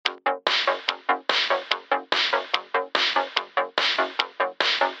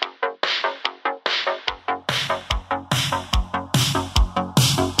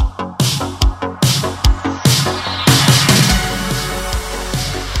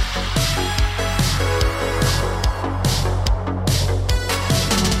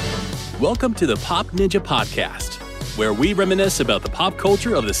Welcome to the Pop Ninja Podcast, where we reminisce about the pop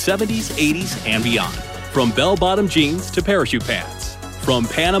culture of the 70s, 80s, and beyond. From bell-bottom jeans to parachute pants. From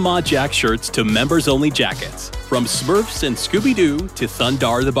Panama Jack shirts to members-only jackets. From Smurfs and Scooby-Doo to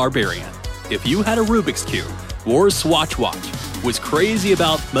Thundar the Barbarian. If you had a Rubik's Cube, wore a Swatch watch, was crazy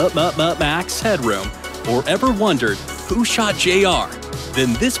about Max Headroom, or ever wondered who shot JR,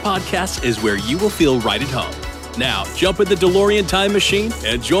 then this podcast is where you will feel right at home. Now, jump in the DeLorean time machine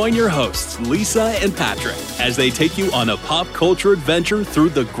and join your hosts, Lisa and Patrick, as they take you on a pop culture adventure through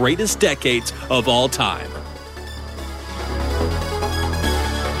the greatest decades of all time.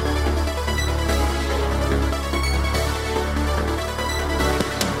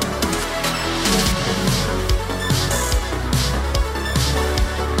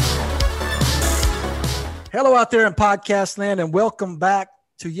 Hello out there in podcast land, and welcome back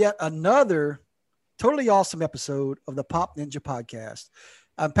to yet another totally awesome episode of the Pop Ninja Podcast.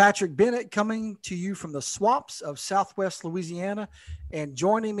 I'm Patrick Bennett, coming to you from the swamps of Southwest Louisiana, and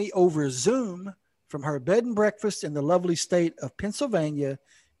joining me over Zoom from her bed and breakfast in the lovely state of Pennsylvania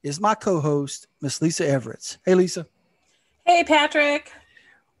is my co-host, Miss Lisa Everett. Hey, Lisa. Hey, Patrick.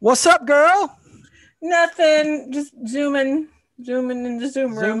 What's up, girl? Nothing. Just zooming in the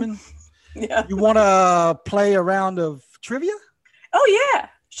Zoom room. Zooming. Yeah. You want to play a round of trivia? Oh, yeah.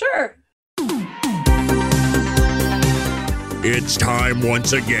 Sure. It's time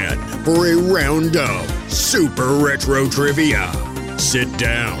once again for a round of super retro trivia. Sit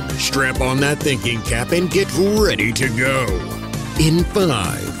down, strap on that thinking cap, and get ready to go. In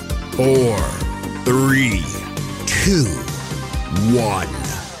 5, 4, 3, 2, 1.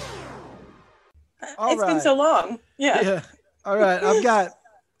 It's been so long. Yeah. All right.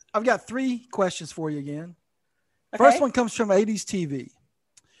 I've got 3 questions for you again. Okay. First one comes from 80s TV.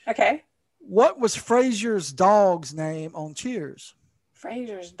 Okay. What was Frasier's dog's name on Cheers?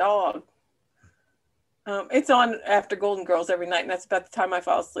 Frasier's dog. It's on after Golden Girls every night, and that's about the time I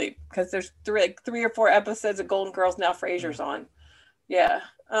fall asleep because there's 3 or 4 episodes of Golden Girls now. Frasier's on. Yeah.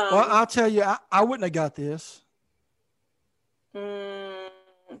 Well, I'll tell you, I wouldn't have got this.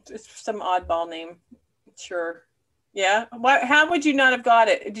 It's some oddball name. Sure. Yeah. How would you not have got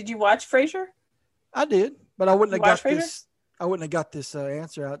it? Did you watch Frasier? I did, but I wouldn't have got Frasier? this. I wouldn't have got this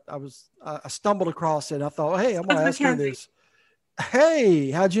answer. I stumbled across it. And I thought, hey, I'm going to ask her this. Hey,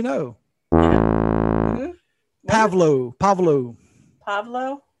 how'd you know? Mm-hmm. Pavlo. Pavlo?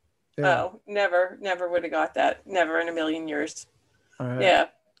 Yeah. Oh, never would have got that. Never in a million years. All right. Yeah.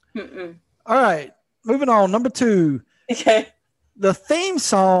 All right. Moving on. Number 2. Okay. The theme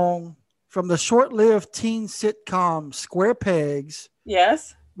song from the short-lived teen sitcom Square Pegs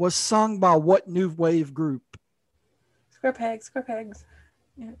Yes. was sung by what new wave group? Square pegs.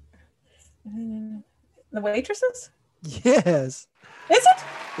 Yeah. The Waitresses? Yes. Is it?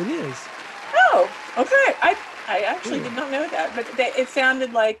 It is. Oh, okay. I actually did not know that, but it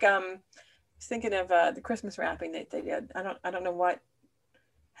sounded like I was thinking of the Christmas wrapping that they did. I don't know what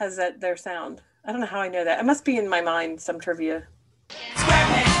has their sound. I don't know how I know that. It must be in my mind, some trivia. Square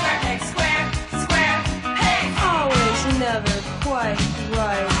peg, square, hey! Always never quite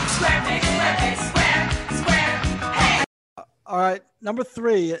right. Square peg, square, hey! All right, number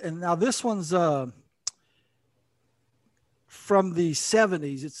 3, and now this one's from the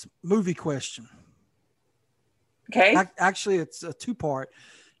 70s. It's movie question. Okay. Actually, it's a 2-part.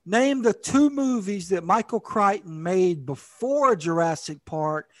 Name the 2 movies that Michael Crichton made before Jurassic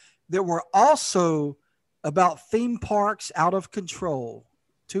Park that were also about theme parks out of control.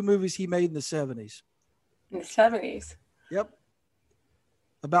 2 movies he made in the 70s. In the 70s. Yep.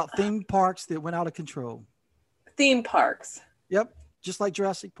 About theme parks that went out of control. Theme parks. Yep. Just like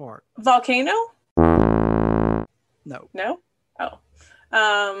Jurassic Park. Volcano? No. No? Oh.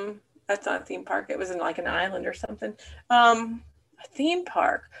 That's not a theme park. It was in like an island or something. A theme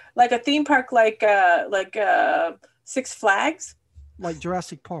park. Like a theme park like Six Flags? Like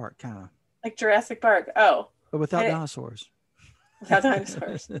Jurassic Park, kind of. Like Jurassic Park. Oh. But without dinosaurs. Without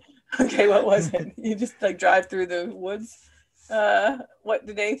dinosaurs. Okay, what was it? You just like drive through the woods? What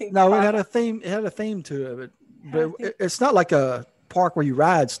did anything? No, it had a theme. It had a theme to it, but it's not like a park where you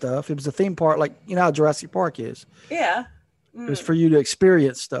ride stuff. It was a theme park, like you know how Jurassic Park is. Yeah. It was for you to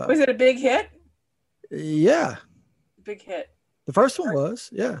experience stuff. Was it a big hit? Yeah. Big hit. The first one was,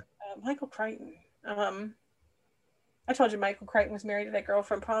 yeah. Michael Crichton. I told you Michael Crichton was married to that girl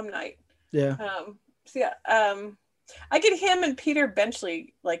from Prom Night. Yeah. I get him and Peter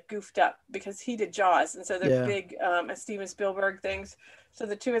Benchley like goofed up because he did Jaws, and so they're big Steven Spielberg things. So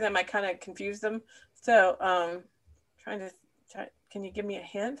the 2 of them, I kind of confused them. So can you give me a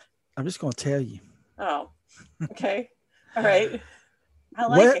hint? I'm just going to tell you. Oh, okay. All right. I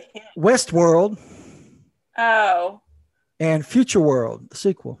like a hint. Westworld Oh, and Future World, the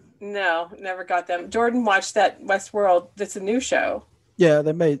sequel. no, never got them. Jordan watched that Westworld. That's a new show. Yeah,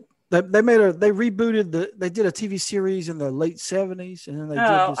 they rebooted they did a TV series in the late 70s, and then they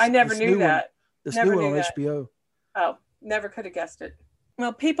did this. I never this knew new one- that. This Never new one knew on that. HBO. Oh, never could have guessed it.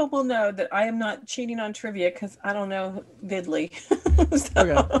 Well, people will know that I am not cheating on trivia because I don't know Vidley.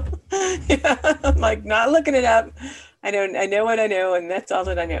 Yeah, I'm like not looking it up. I know what I know, and that's all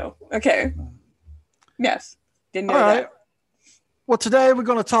that I know. Okay. Yes. Didn't know All right. that. Well, today we're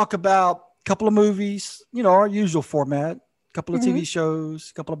going to talk about a couple of movies, our usual format, a couple of TV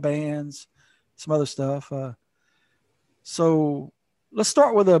shows, a couple of bands, some other stuff. So let's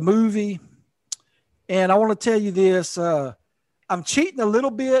start with a movie. And I want to tell you this. I'm cheating a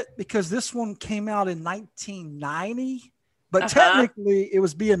little bit because this one came out in 1990, but technically it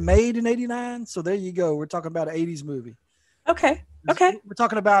was being made in 89. So there you go. We're talking about an 80s movie. Okay. Okay. We're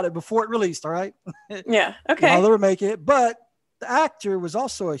talking about it before it released. All right. Yeah. Okay. While they were making it. But the actor was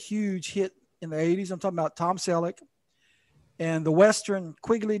also a huge hit in the 80s. I'm talking about Tom Selleck and the Western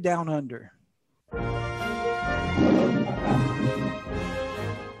Quigley Down Under.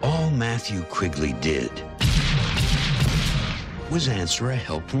 All Matthew Quigley did was answer a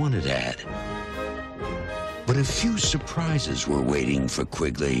help wanted ad. But a few surprises were waiting for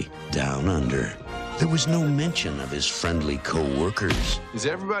Quigley down under. There was no mention of his friendly co-workers, Is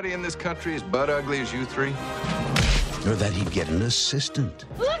everybody in this country as butt ugly as you three? nor that he'd get an assistant.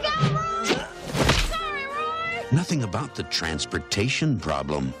 Look out, Roy! Sorry, Roy! Nothing about the transportation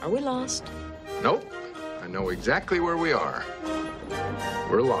problem. Are we lost? Nope. I know exactly where we are.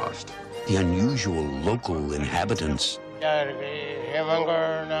 We're lost. The unusual local inhabitants. The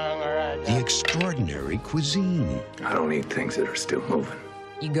extraordinary cuisine. I don't eat things that are still moving.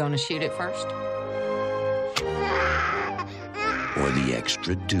 You gonna shoot it first? Or the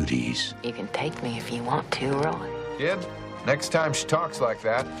extra duties. You can take me if you want to, Roy. Kid, next time she talks like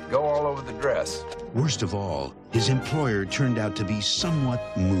that, go all over the dress. Worst of all, his employer turned out to be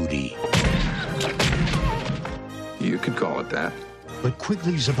somewhat moody. You could call it that. But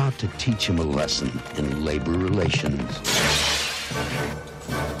Quigley's about to teach him a lesson in labor relations.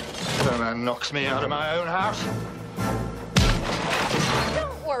 That knocks me out of my own house.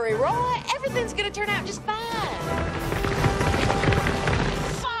 Don't worry, Roy. Everything's gonna turn out just fine.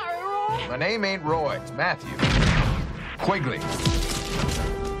 Sorry, Roy. My name ain't Roy, it's Matthew. Quigley.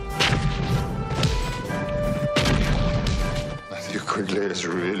 Matthew Quigley is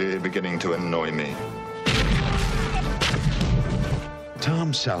really beginning to annoy me.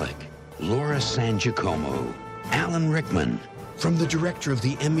 Tom Selleck, Laura San Giacomo, Alan Rickman. From the director of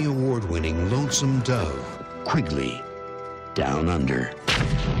the Emmy Award-winning Lonesome Dove, Quigley, Down Under.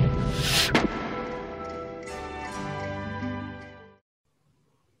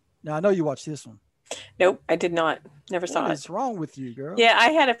 Now, I know you watched this one. Nope, I did not. Never saw What it. is wrong with you, girl? Yeah, I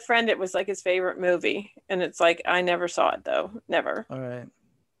had a friend it was like his favorite movie, and it's like I never saw it though, never. All right.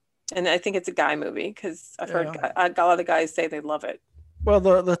 And I think it's a guy movie because I've heard Yeah. a lot of guys say they love it. Well,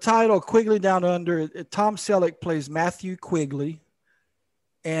 the title Quigley Down Under, Tom Selleck plays Matthew Quigley,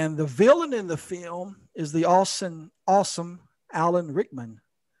 and the villain in the film is the awesome Alan Rickman.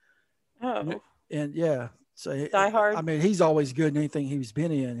 Oh, And yeah, so Die Hard. I mean, he's always good in anything he's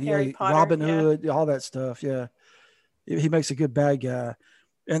been in. Harry Potter, Robin yeah. Hood, all that stuff. Yeah, he makes a good bad guy.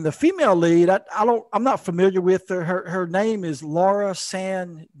 And the female lead, I'm not familiar with her. Her name is Laura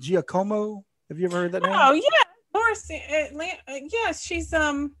San Giacomo. Have you ever heard that name? Oh yeah, Laura. Yes, she's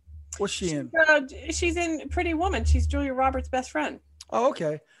What's she in? she's in Pretty Woman. She's Julia Roberts' best friend. Oh,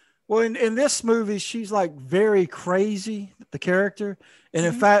 okay. Well, in this movie, she's like very crazy, the character. And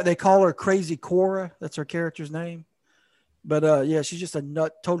in fact, they call her Crazy Cora. That's her character's name. But yeah, she's just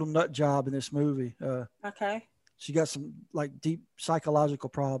a total nut job in this movie. Okay. She got some like deep psychological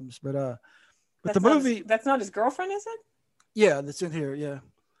problems. But That's the not movie, that's not his girlfriend, is it? yeah, that's in here. Yeah.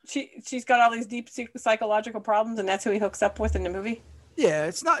 She's got all these deep psychological problems, and that's who he hooks up with in the movie. Yeah,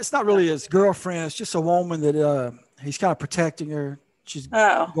 it's not really his girlfriend. It's just a woman that he's kind of protecting her. She's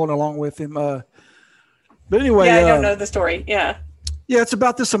Oh. going along with him. But anyway, Yeah, I don't know the story. Yeah. yeah, it's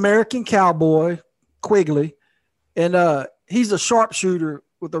about this American cowboy, Quigley, and he's a sharpshooter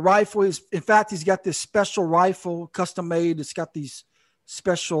with a rifle. In fact, he's got this special rifle, custom made. It's got these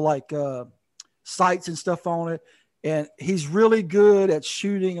special like sights and stuff on it, and he's really good at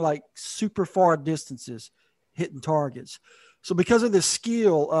shooting like super far distances, hitting targets. So because of this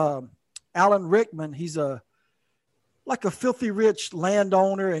skill, Alan Rickman, he's like a filthy rich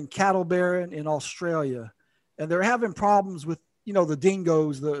landowner and cattle baron in Australia, and they're having problems with the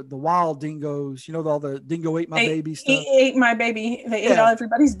dingoes, the wild dingoes, all the dingo ate my baby stuff. He ate my baby. They ate all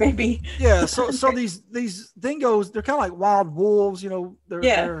everybody's baby. Yeah. So these dingoes, they're kind of like wild wolves,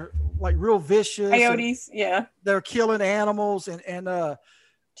 they're like real vicious. Coyotes. Yeah. They're killing animals. And the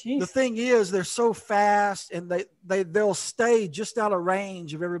thing is, they're so fast, and they'll stay just out of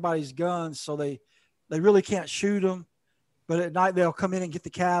range of everybody's guns. So they really can't shoot them, but at night they'll come in and get the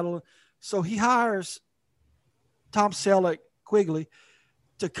cattle. So he hires Tom Selleck, Quigley,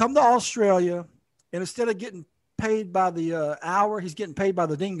 to come to Australia, and instead of getting paid by the hour, he's getting paid by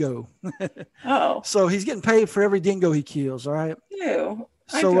the dingo. Oh. So he's getting paid for every dingo he kills. All right. Ew.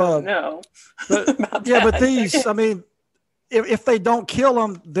 So, I don't know. But, yeah, but these, I mean, if they don't kill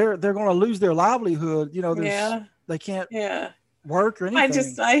them, they're going to lose their livelihood. They can't work or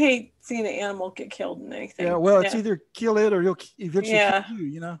anything. I hate seeing an animal get killed in anything. Yeah, well, it's either kill it or you'll eventually kill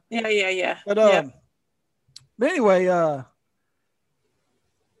you. Yeah. But anyway,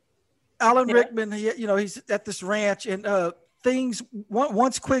 Alan Rickman, he's at this ranch, and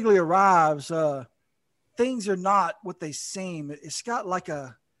once Quigley arrives, things are not what they seem. It's got like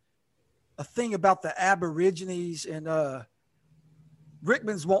a thing about the Aborigines, and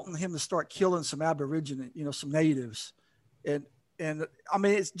Rickman's wanting him to start killing some Aborigine, some natives, and I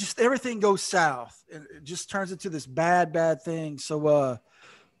mean, it's just everything goes south, and it just turns into this bad thing. So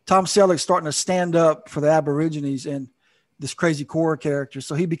Tom Selleck's starting to stand up for the Aborigines and this crazy core character.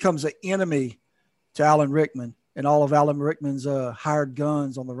 So he becomes an enemy to Alan Rickman and all of Alan Rickman's hired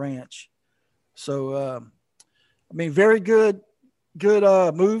guns on the ranch. So, I mean, very good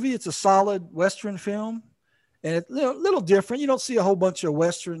movie. It's a solid Western film, and it's a little different. You don't see a whole bunch of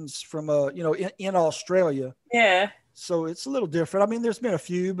Westerns from, in Australia. Yeah. So it's a little different. I mean, there's been a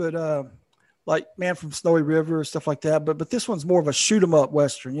few, but like Man from Snowy River, stuff like that. But this one's more of a shoot 'em up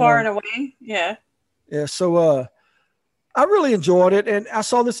Western. Far and away. Yeah. Yeah. So I really enjoyed it, and I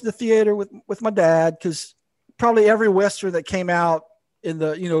saw this in the theater with my dad, because probably every Western that came out in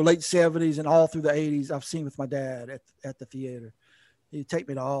the late 70s and all through the 80s, I've seen with my dad at the theater. He'd take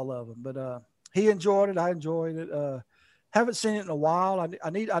me to all of them, but he enjoyed it. I enjoyed it. Haven't seen it in a while.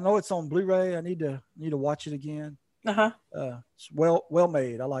 I know it's on Blu-ray. I need to watch it again. It's well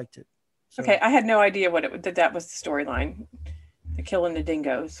made. I liked it. So, okay, I had no idea that was the storyline, the killing the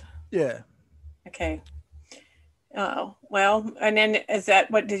dingoes. Yeah. Okay. Oh, well, and then is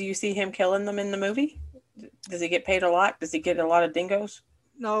that what, did you see him killing them in the movie? Does he get paid a lot? Does he get a lot of dingoes?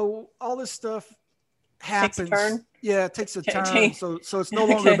 No, all this stuff happens. Takes a turn? Yeah, it takes a turn. So it's no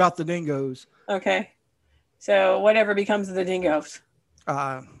longer about the dingoes. Okay. So whatever becomes of the dingoes?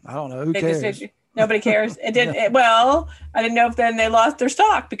 I don't know. Who cares? Nobody cares. It didn't. Well, I didn't know if then they lost their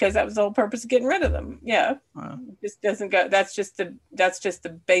stock, because that was the whole purpose of getting rid of them. Yeah. It just doesn't go. That's just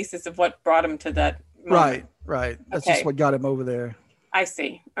the basis of what brought him to that moment. Right. That's just what got him over there. I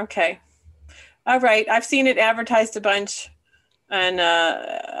see. Okay. All right. I've seen it advertised a bunch, and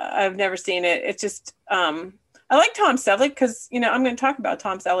I've never seen it. It's just I like Tom Selleck, because I'm going to talk about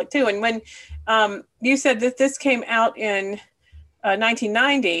Tom Selleck too. And when you said that this came out in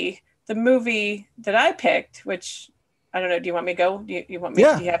 1990, the movie that I picked, which I don't know, do you want me to go? Do you want me?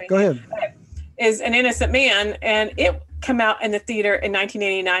 Yeah, do you have go ahead. Is An Innocent Man, and it came out in the theater in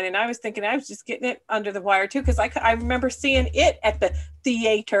 1989, and I was thinking I was just getting it under the wire too, because I remember seeing it at the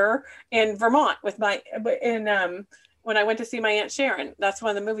theater in Vermont when I went to see my Aunt Sharon. That's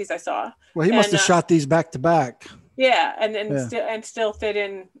one of the movies I saw. Well, he must have shot these back to back. Yeah, and still fit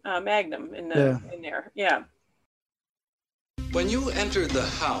in Magnum in there. Yeah. When you entered the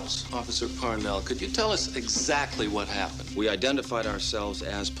house, Officer Parnell, could you tell us exactly what happened? We identified ourselves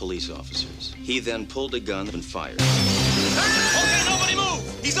as police officers. He then pulled a gun and fired. Okay, nobody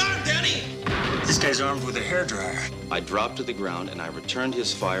move! He's armed, Danny! This guy's armed with a hairdryer. I dropped to the ground and I returned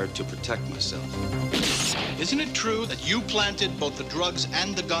his fire to protect myself. Isn't it true that you planted both the drugs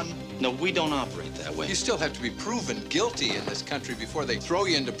and the gun? No, we don't operate that way. You still have to be proven guilty in this country before they throw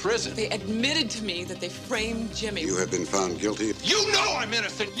you into prison. They admitted to me that they framed Jimmy. You have been found guilty. You know I'm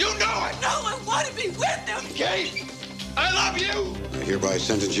innocent. You know it. No, I want to be with them. Kate, I love you. I hereby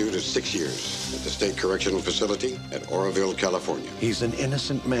sentence you to 6 years at the State Correctional Facility at Oroville, California. He's an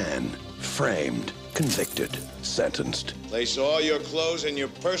innocent man, framed, convicted, sentenced. Place all your clothes and your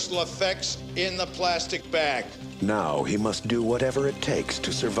personal effects in the plastic bag. Now he must do whatever it takes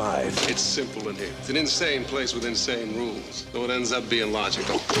to survive. It's simple in here. It's an insane place with insane rules, though it ends up being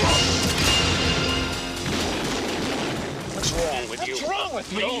logical. What's wrong with you? What's wrong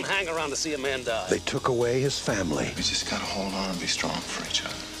with me? Don't hang around to see a man die. They took away his family. We just gotta hold on and be strong for each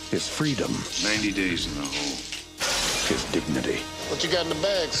other. His freedom. 90 days in the hole. his dignity. What you got in the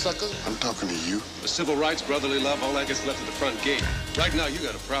bag, sucker? I'm talking to you. The civil rights, brotherly love, all that gets left at the front gate. Right now, you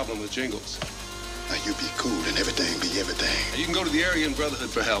got a problem with Jingles. Now you be cool and everything be everything. Now, you can go to the Aryan Brotherhood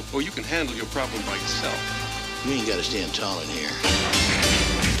for help, or you can handle your problem by yourself. You ain't got to stand tall in here.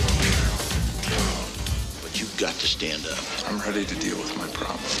 But you got to stand up. I'm ready to deal with my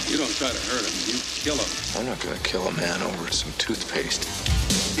problem. You don't try to hurt him, you kill him. I'm not gonna kill a man over some toothpaste.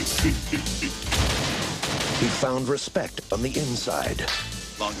 He found respect on the inside.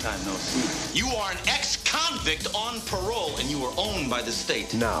 Long time no see. You are an ex-convict on parole, and you are owned by the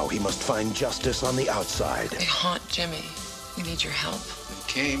state. Now he must find justice on the outside. They haunt Jimmy. We need your help. They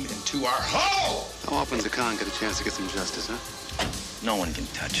came into our hole! How often does a con get a chance to get some justice, huh? No one can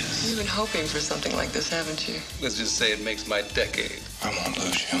touch us. You've been hoping for something like this, haven't you? Let's just say it makes my decade. I won't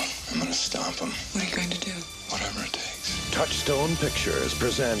lose you. I'm gonna stomp him. What are you going to do? Whatever it takes. Touchstone Pictures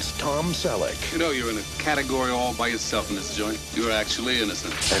presents Tom Selleck, You know, you're in a category all by yourself in this joint. You're actually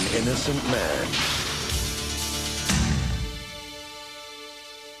innocent. an innocent man.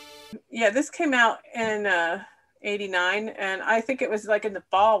 Yeah, this came out in 89, and I think it was like in the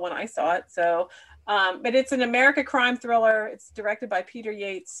fall when I saw it. So, but it's an American crime thriller. It's directed by Peter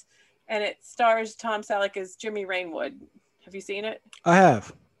Yates, and it stars Tom Selleck as Jimmy Rainwood. Have you seen it? I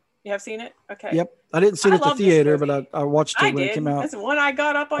have. You have seen it? Okay. Yep. I didn't see it at the love this theater, but movie. I watched it when it came out. That's the one I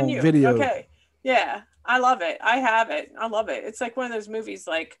got up on you. video. Okay. Yeah. I love it. I have it. I love it. It's like one of those movies,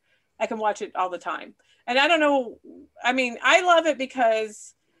 like I can watch it all the time. And I don't know. I mean, I love it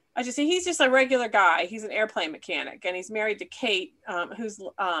because I just see he's just a regular guy. He's an airplane mechanic, and he's married to Kate, who's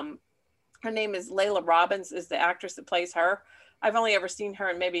her name is Layla Robbins, is the actress that plays her. I've only ever seen her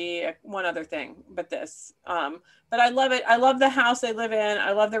in maybe one other thing but this. But I love it. I love the house they live in.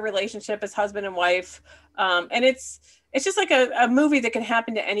 I love their relationship as husband and wife. And it's just like a movie that can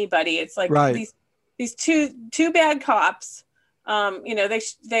happen to anybody. It's like these two bad cops. You know,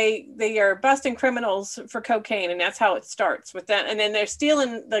 they are busting criminals for cocaine, and that's how it starts with them. And then they're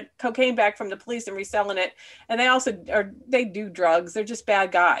stealing the cocaine back from the police and reselling it. And they also they do drugs. They're just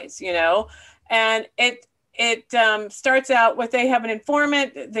bad guys, you know. And it starts out with they have an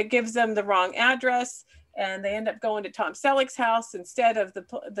informant that gives them the wrong address, and they end up going to Tom Selleck's house instead of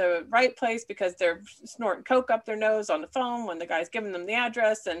the right place because they're snorting coke up their nose on the phone when the guy's giving them the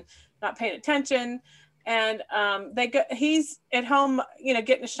address and not paying attention. And he's at home, you know,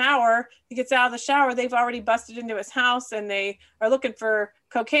 getting a shower. He gets out of the shower. They've already busted into his house, and they are looking for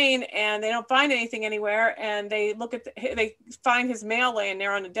cocaine, and they don't find anything anywhere. And they they find his mail laying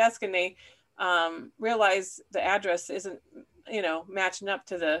there on the desk, and they realize the address isn't, you know, matching up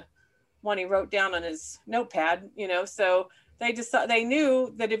to the one he wrote down on his notepad, you know. So they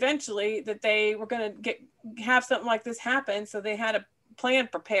knew that eventually that they were going to have something like this happen. So they had a plan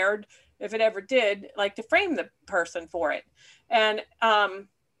prepared if it ever did, like to frame the person for it. And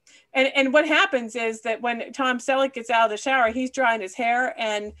what happens is that when Tom Selleck gets out of the shower, he's drying his hair,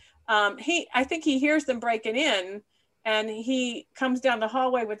 and I think he hears them breaking in, and he comes down the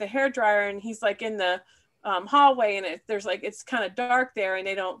hallway with the hairdryer, and he's like in the hallway, and it's kind of dark there, and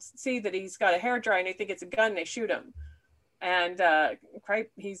they don't see that he's got a hairdryer, and they think it's a gun, and they shoot him. And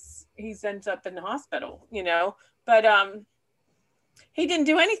he's ends up in the hospital, you know. But he didn't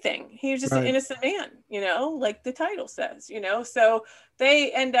do anything. He was just an innocent man, you know, like the title says, you know. So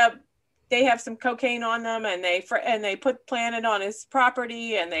they have some cocaine on them, and they plant it on his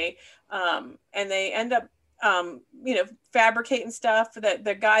property, and they end up you know, fabricating stuff that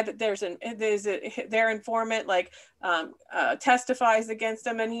the guy that their informant testifies against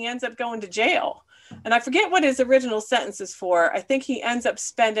him, and he ends up going to jail. And I forget what his original sentence is for. I think he ends up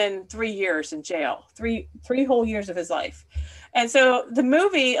spending 3 years in jail, three whole years of his life. And so the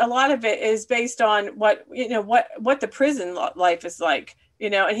movie, a lot of it is based on what the prison life is like, you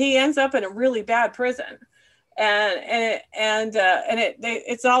know, and he ends up in a really bad prison. It's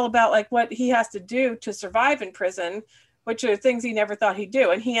all about like what he has to do to survive in prison, which are things he never thought he'd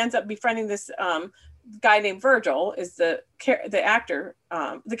do. And he ends up befriending this guy named Virgil, is the actor,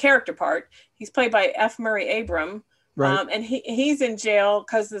 the character part. He's played by F. Murray Abram. Right. And he's in jail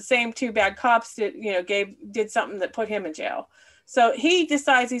because the same two bad cops did something that put him in jail. So he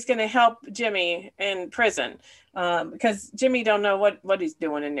decides he's going to help Jimmy in prison because Jimmy don't know what he's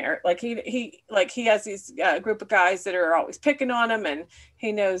doing in there. Like he has these group of guys that are always picking on him, and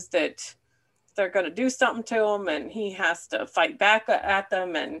he knows that they're going to do something to him, and he has to fight back at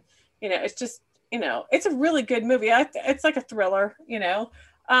them. And you know, it's just, you know, it's a really good movie. It's like a thriller, you know.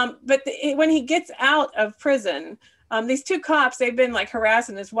 But when he gets out of prison, these two cops, they've been like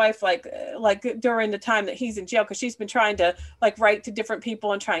harassing his wife, like during the time that he's in jail, because she's been trying to like write to different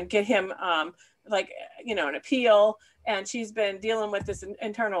people and try and get him, an appeal. and she's been dealing with this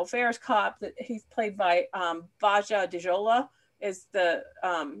internal affairs cop that he's played by Baja DeJola is the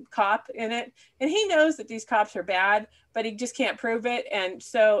cop in it, and he knows that these cops are bad, but he just can't prove it, and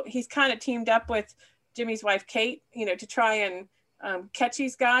so he's kind of teamed up with Jimmy's wife Kate, to try and catch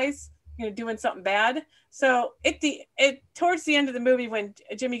these guys, doing something bad. So towards the end of the movie, when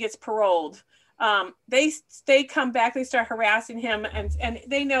Jimmy gets paroled, they come back, they start harassing him, and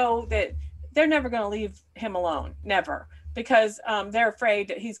they know that they're never going to leave him alone, never, because they're afraid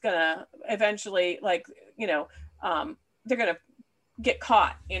that he's going to eventually, they're going to get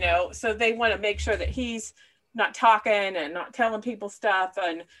caught, so they want to make sure that he's not talking and not telling people stuff,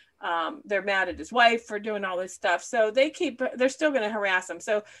 and they're mad at his wife for doing all this stuff. So they're still going to harass him.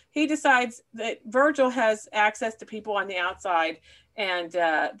 So he decides that Virgil has access to people on the outside, and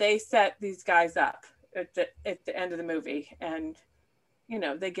they set these guys up at the end of the movie, and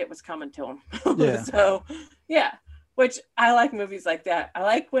they get what's coming to them. Yeah. So yeah, which I like movies like that. I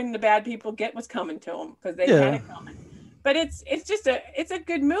like when the bad people get what's coming to them, because they kind of coming. But it's a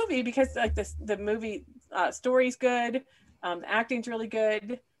good movie because the movie story's good, the acting's really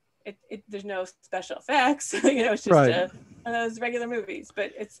good. There's no special effects, it's just one of those regular movies,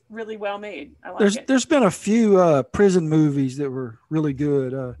 but it's really well made. I like it. There's been a few prison movies that were really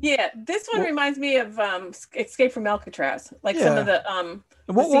good. This one reminds me of Escape from Alcatraz, some of the And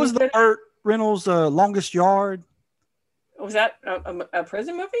what was the Burt Reynolds Longest Yard? Was that a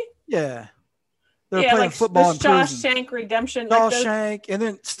prison movie? Yeah. They're playing football in prison. Shawshank Redemption. Shawshank, and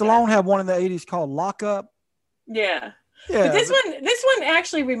then Stallone had one in the 80s called Lock Up. Yeah. Yeah, but this one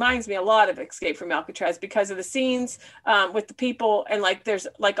actually reminds me a lot of Escape from Alcatraz because of the scenes with the people, and there's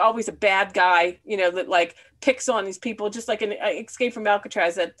always a bad guy, that picks on these people, just like in Escape from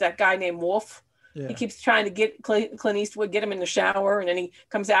Alcatraz, that guy named Wolf. Yeah. He keeps trying to get Clint Eastwood, get him in the shower, and then he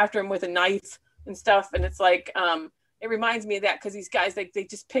comes after him with a knife and stuff, and it's it reminds me of that because these guys they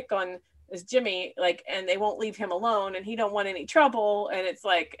just pick on this Jimmy, and they won't leave him alone, and he don't want any trouble, and it's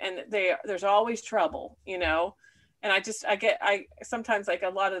there's always trouble, And I sometimes a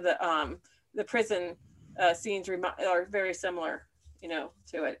lot of the prison scenes are very similar,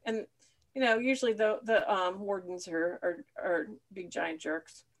 to it. And, usually the wardens are big giant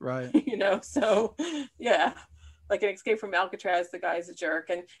jerks. Right. So yeah, like in Escape from Alcatraz, the guy's a jerk.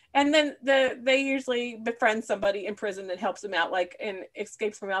 And then they usually befriend somebody in prison that helps them out. Like in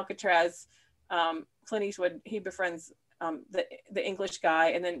Escape from Alcatraz, Clint Eastwood, he befriends the English guy,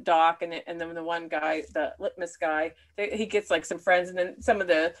 and then Doc, and then the one guy, the litmus guy, he gets some friends, and then some of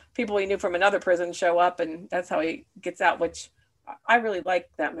the people he knew from another prison show up, and that's how he gets out, which I really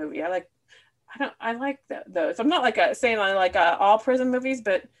like that movie. I like those. I'm not saying I like all prison movies,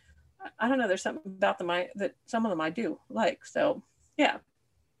 but I don't know, there's something about them that some of them I do like. So yeah,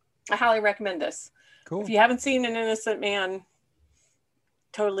 I highly recommend this. Cool. If you haven't seen An Innocent Man,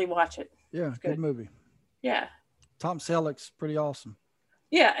 totally watch it. Yeah, good movie. Yeah. Tom Selleck's pretty awesome.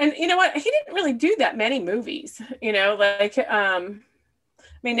 Yeah, and you know what? He didn't really do that many movies. Now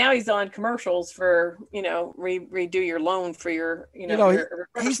he's on commercials for redo your loan for your your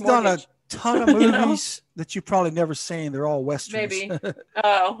he's done a ton of movies that you've probably never seen. They're all westerns. Maybe.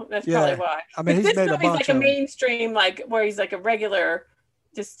 Oh, that's probably why. He's made a bunch of a mainstream, where he's a regular,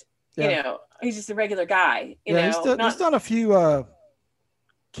 just he's just a regular guy. He's done a few.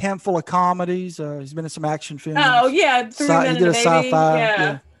 Handful of comedies. He's been in some action films. Oh yeah, Three Men and a Baby. Sci-fi.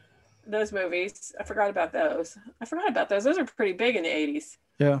 Yeah, those movies. I forgot about those. Those are pretty big in the 80s.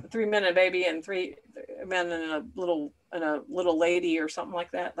 Yeah, 3 Men and a Baby and 3 Men and a Little Lady or something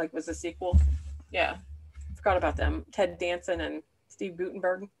like that. Was a sequel. Yeah, forgot about them. Ted Danson and Steve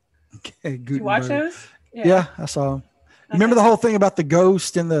Guttenberg. Okay, Did you watch those? Yeah, I saw them. Remember the whole thing about the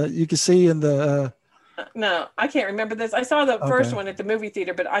ghost you could see in the. No, I can't remember this. I saw the first one at the movie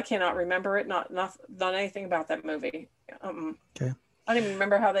theater, but I cannot remember it. Not anything about that movie. Okay. I don't even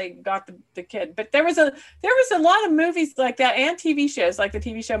remember how they got the kid. But there was a lot of movies like that, and TV shows, like the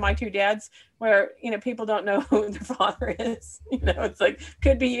TV show My Two Dads, where people don't know who their father is. It's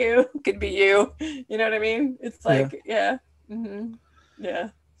could be you, could be you. You know what I mean? It's yeah. Mm-hmm. Yeah.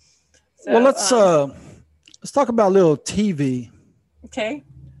 So, well, let's talk about a little TV. Okay.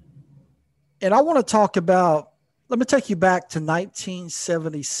 And I want to talk about, let me take you back to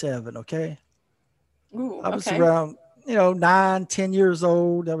 1977, okay? Ooh, I was around, 9, 10 years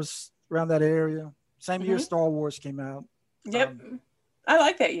old. I was around that area. Same year Star Wars came out. Yep. I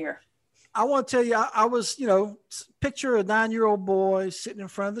like that year. I want to tell you, I was, picture a 9-year-old boy sitting in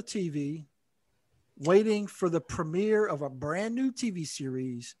front of the TV, waiting for the premiere of a brand new TV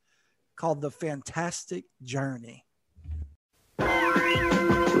series called The Fantastic Journey.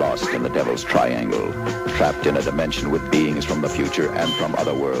 lost in the Devil's Triangle, trapped in a dimension with beings from the future and from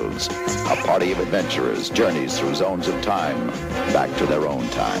other worlds. A party of adventurers journeys through zones of time, back to their own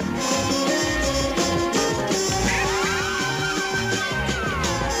time.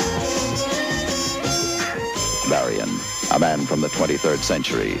 Varian, a man from the 23rd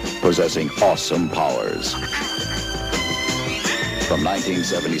century, possessing awesome powers. From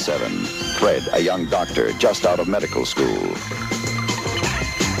 1977, Fred, a young doctor just out of medical school.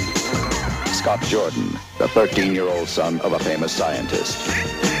 Scott Jordan, the 13-year-old son of a famous scientist.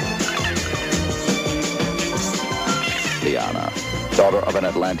 Liana, daughter of an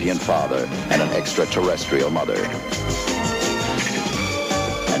Atlantean father and an extraterrestrial mother.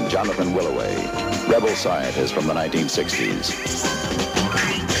 And Jonathan Willoway, rebel scientist from the 1960s.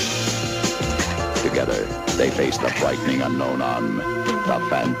 Together, they face the frightening unknown on The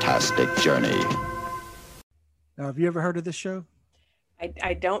Fantastic Journey. Now, have you ever heard of this show?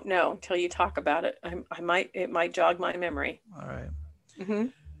 I don't know until you talk about it. It might jog my memory. All right. Mm-hmm.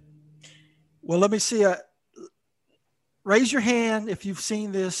 Well, let me see. Raise your hand if you've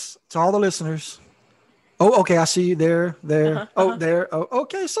seen this. To all the listeners. Oh, okay. I see you there. Oh, there. Oh,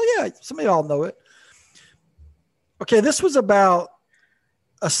 okay. So yeah, some of y'all know it. Okay, this was about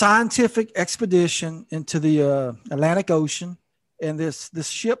a scientific expedition into the Atlantic Ocean, and this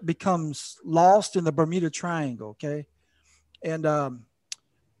ship becomes lost in the Bermuda Triangle. Okay, and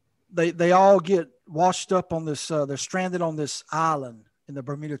they all get washed up on this. They're stranded on this island in the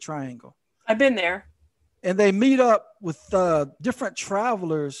Bermuda Triangle. I've been there. And they meet up with different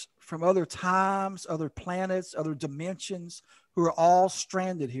travelers from other times, other planets, other dimensions, who are all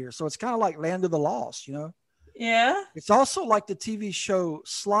stranded here. So it's kind of like Land of the Lost, you know? Yeah. It's also like the TV show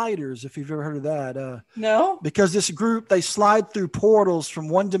Sliders, if you've ever heard of that. No. Because this group, they slide through portals from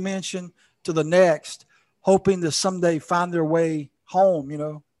one dimension to the next, hoping to someday find their way home, you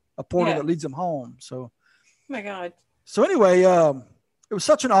know, a portal that leads them home. So, oh my God. So anyway, it was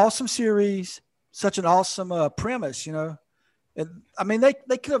such an awesome series, such an awesome premise, you know. And I mean, they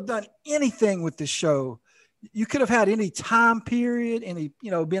could have done anything with this show. You could have had any time period,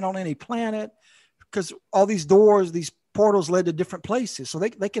 been on any planet, because all these doors, these portals led to different places. So they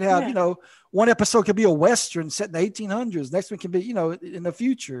could have, one episode could be a Western set in the 1800s. Next one can be, in the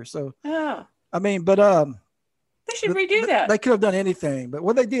future. So, I mean, but they should redo that. They could have done anything, but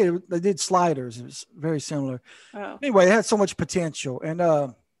what they did Sliders. It was very similar. Oh. Anyway, it had so much potential. And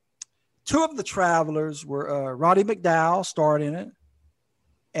two of the travelers were Roddy McDowall starred in it,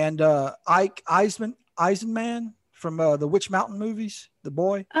 and Ike Eisenman from the Witch Mountain movies, the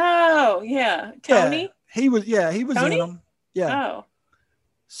boy. Oh yeah, Tony. Yeah, he was Tony? in them. Yeah. Oh.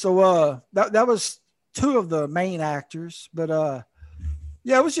 So that was two of the main actors, but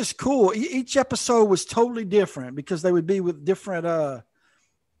yeah, it was just cool. Each episode was totally different because they would be with different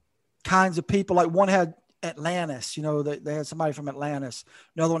kinds of people. Like one had Atlantis, they had somebody from Atlantis.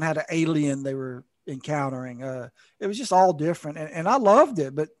 Another one had an alien they were encountering. It was just all different, and I loved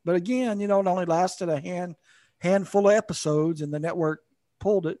it. But again, it only lasted a handful of episodes, and the network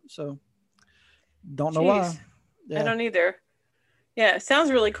pulled it. So don't know why. Yeah. I don't either. Yeah, it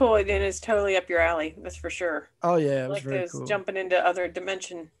sounds really cool, and it's totally up your alley. That's for sure. Oh yeah, it was like very this cool. Jumping into other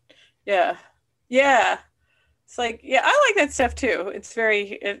dimension. Yeah. It's like, I like that stuff too. It's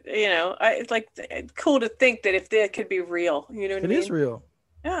very, it's like cool to think that if that could be real, you know what I mean? It is real.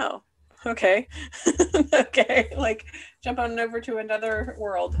 Oh, okay. Okay. Like jump on over to another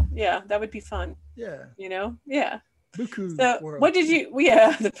world. Yeah, that would be fun. Yeah. Yeah. Buku So world. what did you,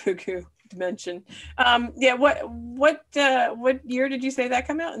 the Buku dimension. What year did you say that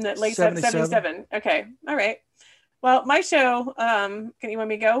come out? In the late 77? Okay. All right. Well, my show, you want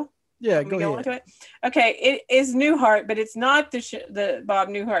me to go? Yeah, go ahead. Into it? Okay, it is Newhart, but it's not the Bob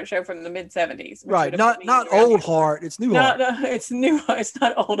Newhart show from the mid 70s. Right, not Old Heart. It's Newhart. No, it's Newhart. It's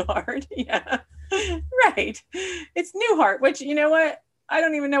not Old Heart. Yeah, right. It's Newhart, which you know what? I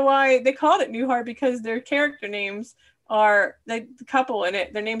don't even know why they called it Newhart, because their character names are the couple in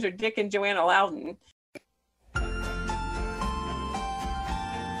it. Their names are Dick and Joanna Loudon.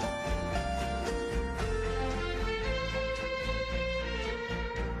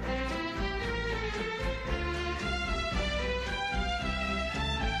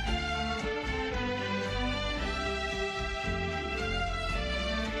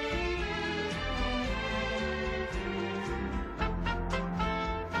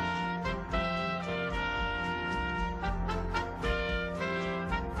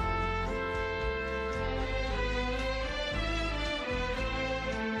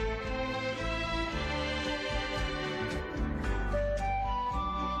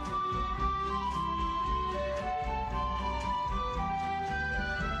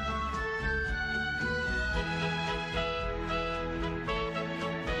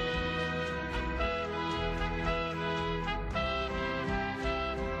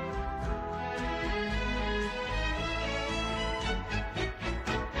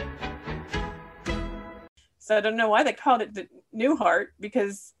 So I don't know why they called it the Newhart,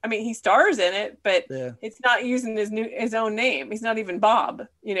 because I mean he stars in it, but it's not using his own name. He's not even Bob.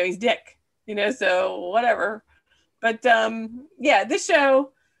 He's Dick. So whatever. But this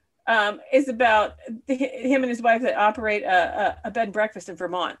show is about him and his wife that operate a bed and breakfast in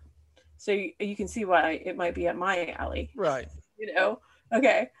Vermont. So you can see why it might be at my alley. Right.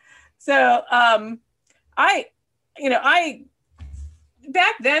 Okay. So I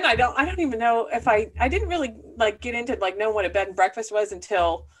back then I don't even know if I didn't really like get into like know what a bed and breakfast was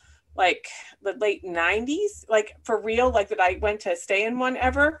until like the late 90s, like for real, like that I went to stay in one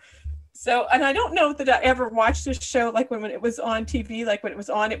ever. So, and I don't know that I ever watched this show like when it was on TV, like when it was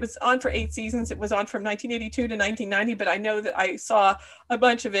on for 8 seasons. It was on from 1982 to 1990, but I know that I saw a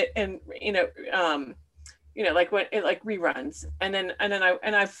bunch of it and like when it like reruns, and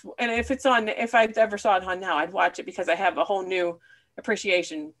if I ever saw it on now, I'd watch it because I have a whole new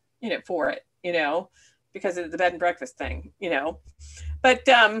appreciation for it, because of the bed and breakfast thing, but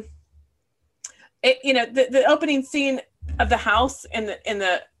the opening scene of the house in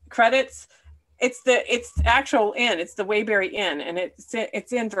the credits, it's the actual inn, it's the Waybury Inn, and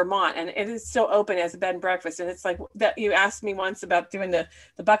it's in Vermont, and it is still open as a bed and breakfast. And it's like that you asked me once about doing the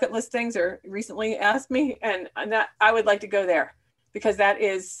bucket list things, or recently asked me, and that I would like to go there, because that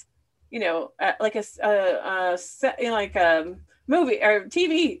is like like a movie or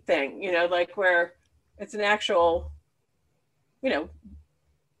TV thing, like where it's an actual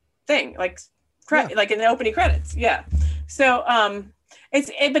thing, like like in the opening credits. So but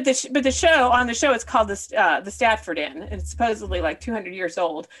the show it's called the Stratford Inn, and it's supposedly like 200 years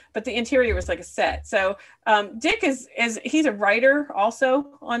old, but the interior was like a set. So Dick is he's a writer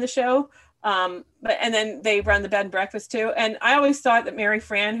also on the show, and then they run the bed and breakfast too. And I always thought that Mary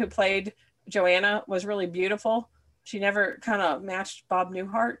Fran, who played Joanna, was really beautiful. She never kind of matched Bob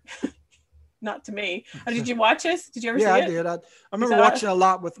Newhart. Not to me. Did you watch this? Did you ever see it? Yeah, I did. I remember watching a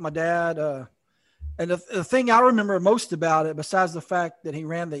lot with my dad. And the thing I remember most about it, besides the fact that he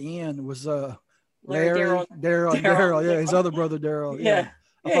ran the inn, was Daryl. Yeah, his other brother Daryl. Yeah.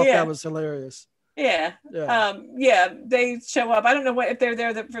 I thought that was hilarious. Yeah. They show up. I don't know if they're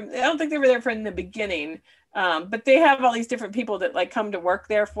there from. I don't think they were there from the beginning. But they have all these different people that like come to work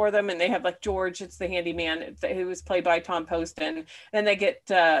there for them, and they have like George, it's the handyman, who was played by Tom Poston. And then they get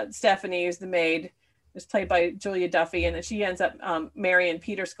Stephanie, who's the maid, who's played by Julia Duffy, and then she ends up marrying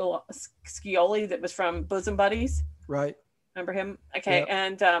Peter Scioli, that was from Bosom Buddies. Right. Remember him? Okay.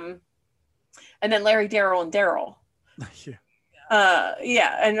 Yep. And then Larry, Daryl, and Daryl.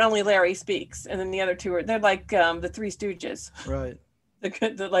 And only Larry speaks, and then the other two they're like the Three Stooges. Right. They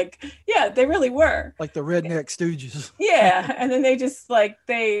really were like the redneck Stooges. Yeah. And then they just like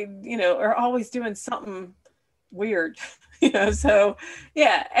they are always doing something weird, so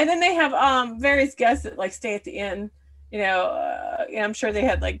and then they have various guests that like stay at the inn, I'm sure they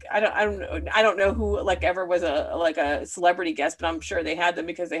had like I don't know who like ever was a celebrity guest, but I'm sure they had them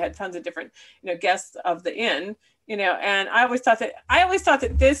because they had tons of different guests of the inn, and I always thought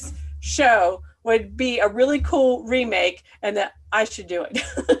that this show would be a really cool remake, and that I should do it.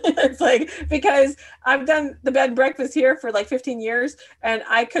 It's like, because I've done the bed and breakfast here for like 15 years, and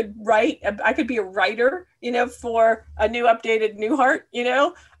I could be a writer, for a new updated Newhart,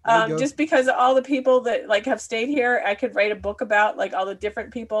 just because of all the people that like have stayed here. I could write a book about like all the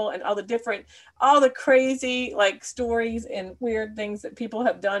different people and all the crazy like stories and weird things that people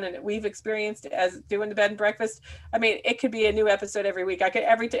have done and that we've experienced as doing the bed and breakfast. I mean, it could be a new episode every week. I could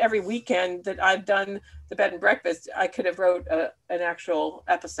every weekend that I've done the bed and breakfast, I could have wrote an actual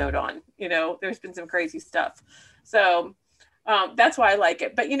episode on, there's been some crazy stuff. So that's why I like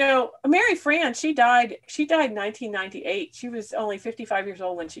it. But Mary Fran, she died in 1998. She was only 55 years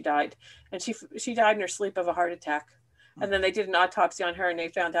old when she died, and she died in her sleep of a heart attack. And then they did an autopsy on her, and they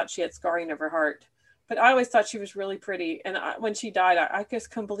found out she had scarring of her heart. But I always thought she was really pretty, and when she died, I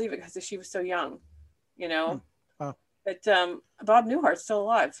just couldn't believe it because she was so young, Wow. But Bob Newhart's still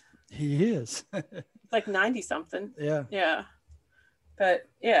alive. He is. Like 90 something. Yeah. But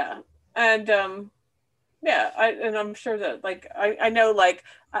and I'm sure that like I know like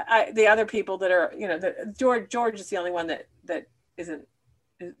I the other people that are that George is the only one that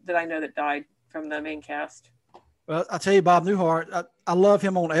I know that died from the main cast. Well, I'll tell you, Bob Newhart, I love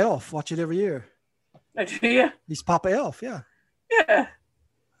him on Elf. Watch it every year. Oh, do you? He's Papa Elf. Yeah.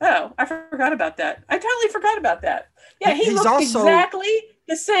 Oh, I forgot about that. I totally forgot about that. Yeah, he looks also exactly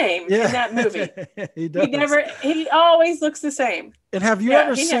the same in that movie. He does. He always looks the same. And have you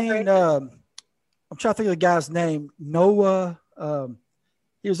ever seen I'm trying to think of the guy's name, Noah.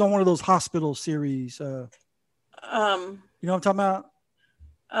 He was on one of those hospital series. You know what I'm talking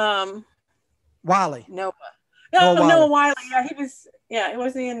about? Wiley. Noah. Noah Wyle. Yeah, he was. Yeah,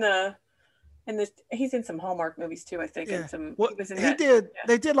 was he in the? He's in some Hallmark movies too, I think. Yeah. And some. Well, he was in he that, did. Yeah.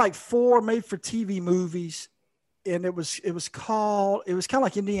 They did like 4 made-for-TV movies, and it was kind of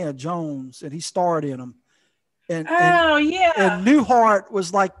like Indiana Jones, and he starred in them. And Newhart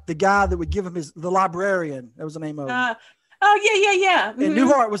was like the guy that would give him the librarian. That was the name of him. Yeah. And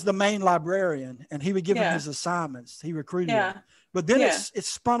Newhart was the main librarian, and he would give him his assignments. He recruited him. But then it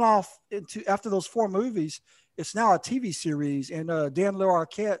spun off into, after those 4 movies, it's now a TV series, and Dan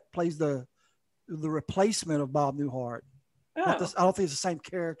Arquette plays the replacement of Bob Newhart. Oh. I don't think it's the same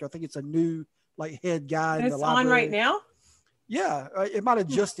character. I think it's a new head guy. And in it's the library. on right now? Yeah, it might have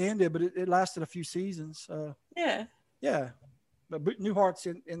just ended, but it lasted a few seasons. Yeah. But Newhart's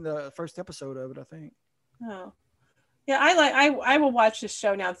in the first episode of it, I think. Oh, yeah. I will watch this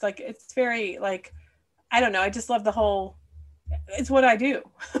show now. It's like, it's very like, I don't know. I just love the whole, it's what I do.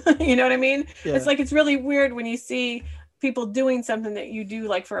 You know what I mean? Yeah. It's like, it's really weird when you see people doing something that you do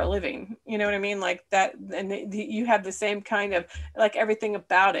like for a living, you know what I mean? Like that. And you have the same kind of like everything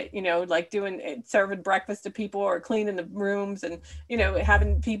about it, you know, like serving breakfast to people or cleaning the rooms and, you know,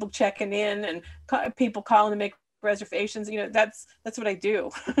 having people checking in and people calling to make reservations, you know, that's what I do.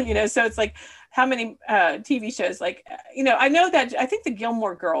 You know, so it's like how many TV shows, like, you know, I know that I think the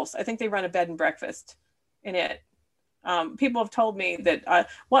Gilmore Girls, I think they run a bed and breakfast in it. People have told me that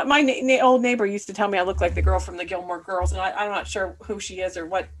what my old neighbor used to tell me I look like the girl from the Gilmore Girls, and I'm not sure who she is or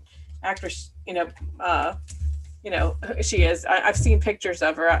what actress she is. I've seen pictures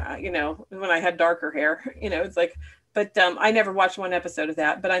of her, you know, when I had darker hair, you know. It's like, but I never watched one episode of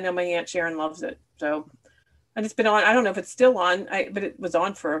that, but I know my Aunt Sharon loves it, so. And it's been on. I don't know if it's still on, but it was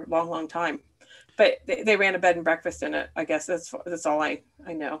on for a long, long time. But they ran a bed and breakfast in it. I guess that's all I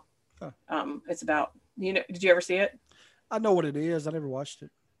know. Huh. It's about. You know, did you ever see it? I know what it is. I never watched it.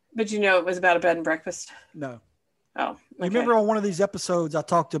 But you know it was about a bed and breakfast? No. Oh. Okay. Remember on one of these episodes I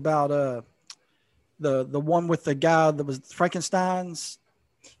talked about the one with the guy that was Frankenstein's?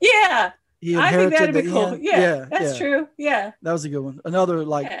 Yeah. I think that'd be cool. End. Yeah, that's true. Yeah. That was a good one. Another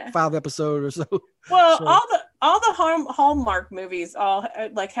 5 episode or so. Well, so. all the Hallmark movies all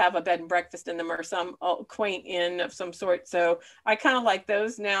like have a bed and breakfast in them or some quaint inn of some sort. So I kind of like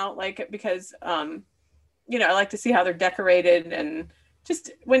those now, like, because you know, I like to see how they're decorated, and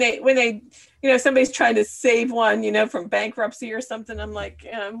just when they you know, somebody's trying to save one, you know, from bankruptcy or something, I'm like,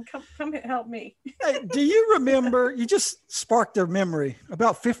 come help me. Hey, do you remember, you just sparked a memory,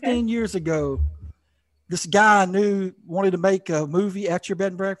 about 15 years ago, this guy I knew wanted to make a movie at your bed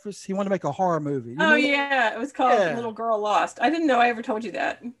and breakfast. He wanted to make a horror movie. Yeah, it was called Little Girl Lost. I didn't know I ever told you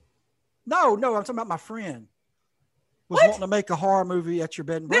that. No, I'm talking about my friend was wanting to make a horror movie at your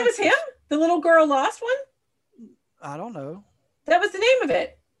bed and breakfast. That was him? The Little Girl Lost one? I don't know. That was the name of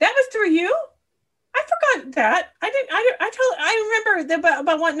it. That was through you? I forgot that. I remember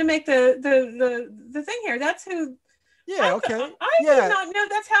about wanting to make the thing here. That's who. Yeah. Okay. I did not know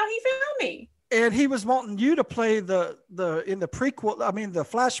that's how he found me. And he was wanting you to play in the prequel. I mean, the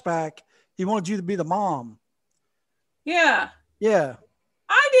flashback. He wanted you to be the mom. Yeah. Yeah.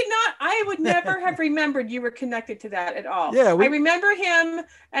 I did not. I would never have remembered you were connected to that at all. Yeah. I remember him,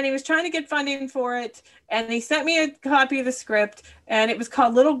 and he was trying to get funding for it, and he sent me a copy of the script, and it was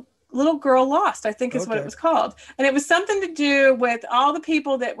called Little Girl Lost, I think is what it was called. And it was something to do with all the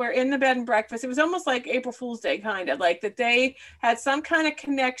people that were in the bed and breakfast. It was almost like April Fool's Day, kind of like that they had some kind of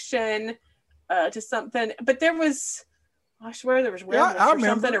connection to something. But there was, I swear there was werewolves or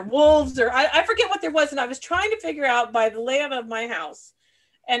something, or wolves, or I forget what there was. And I was trying to figure out by the layout of my house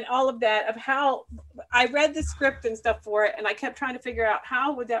and all of that, of how I read the script and stuff for it. And I kept trying to figure out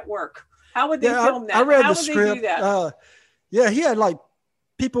how would that work? How would they film that? I read how the would script. They do that? He had like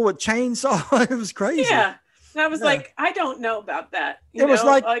people with chainsaw. It was crazy. Yeah. And I was like, I don't know about that. It was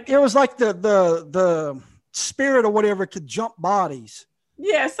like the spirit or whatever could jump bodies.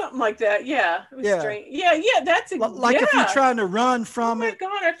 Yeah, something like that. Yeah. It was strange. Yeah, that's like if you're trying to run from it. Oh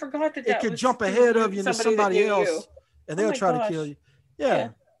my God, I forgot that. It could jump ahead of you to somebody else, and they'll try to kill you. Yeah.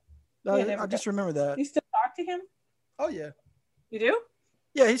 I just remember that. You still talk to him? Oh yeah. You do?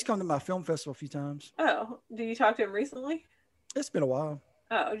 Yeah, he's come to my film festival a few times. Oh, did you talk to him recently? It's been a while.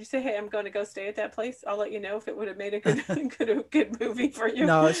 Oh, did you say, hey, I'm going to go stay at that place? I'll let you know if it would have made a good movie for you.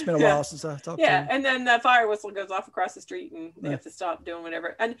 No, it's been a while since I talked to him. Yeah, and then the fire whistle goes off across the street and they have to stop doing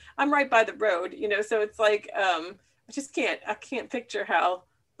whatever. And I'm right by the road, you know, so it's like, I can't picture how,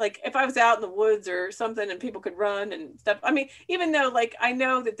 like, if I was out in the woods or something and people could run and stuff. I mean, even though, like, I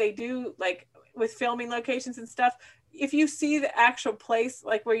know that they do, like, with filming locations and stuff, if you see the actual place,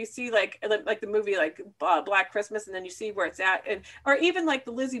 like where you see like the movie like Black Christmas, and then you see where it's at, and or even like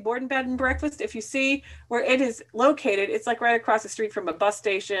the Lizzie Borden bed and breakfast, if you see where it is located, it's like right across the street from a bus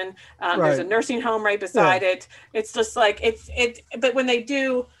station. There's a nursing home right beside it. It's just like it. But when they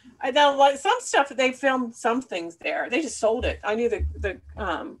do, like some stuff, they filmed some things there. They just sold it. I knew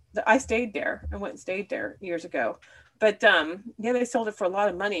I stayed there. I went and stayed there years ago, but they sold it for a lot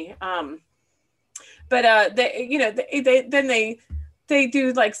of money. But they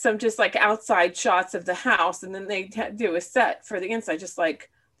do like some just like outside shots of the house, and then they do a set for the inside, just like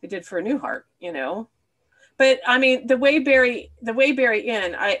they did for Newhart, But I mean, the Waybury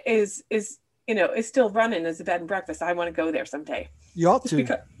Inn is still running as a bed and breakfast. I want to go there someday. You ought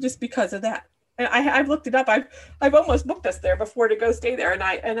to, just because of that. And I've looked it up. I've almost booked us there before to go stay there,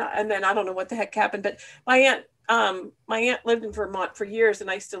 and then I don't know what the heck happened. But my aunt lived in Vermont for years, and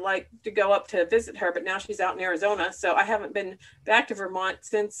I used to like to go up to visit her, but now she's out in Arizona. So I haven't been back to Vermont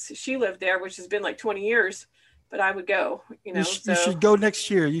since she lived there, which has been like 20 years, but I would go, You should go next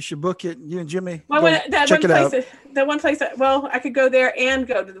year. You should book it. You and Jimmy. The one place I could go there and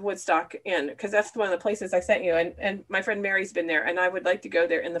go to the Woodstock Inn, because that's one of the places I sent you. And my friend Mary's been there, and I would like to go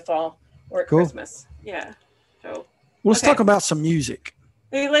there in the fall or at Christmas. Yeah. So let's talk about some music.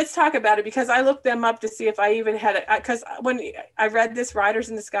 Hey, let's talk about it, because I looked them up to see if I even had it. Because when I read this Riders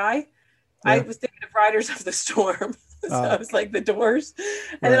in the Sky, I was thinking of Riders of the Storm. So I was like the Doors.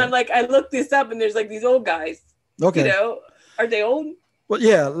 And then I'm like, I looked this up, and there's like these old guys. Okay. Are they old? Well,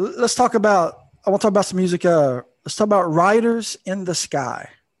 yeah. I want to talk about some music. Let's talk about Riders in the Sky.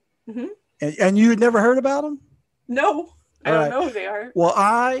 Mm-hmm. And you had never heard about them? No, I don't know who they are. Well,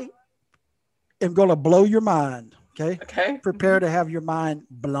 I am going to blow your mind. Okay. Prepare to have your mind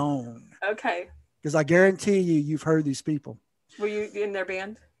blown. Okay. Because I guarantee you've heard these people. Were you in their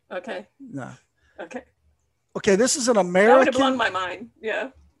band? Okay. No. Okay. Okay, this is an American. That would have blown my mind. Yeah.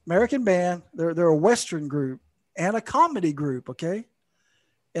 American band. They're a Western group and a comedy group. Okay.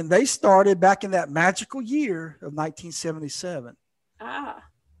 And they started back in that magical year of 1977. Ah.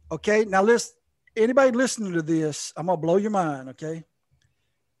 Okay. Now anybody listening to this, I'm going to blow your mind. Okay.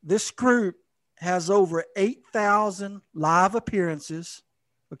 This group has over 8,000 live appearances.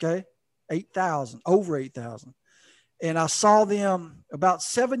 Okay. Over 8,000. And I saw them about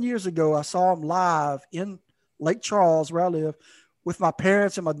 7 years ago. I saw them live in Lake Charles, where I live, with my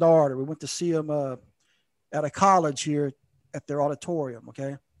parents and my daughter. We went to see them at a college here at their auditorium.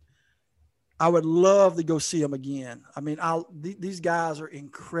 Okay. I would love to go see them again. I mean, these guys are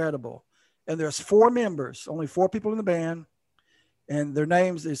incredible. And there's 4 members, only 4 people in the band. And their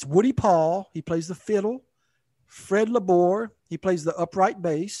names is Woody Paul. He plays the fiddle. Fred Labor. He plays the upright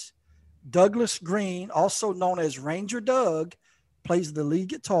bass. Douglas Green, also known as Ranger Doug, plays the lead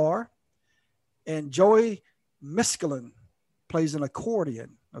guitar. And Joey Miskelin plays an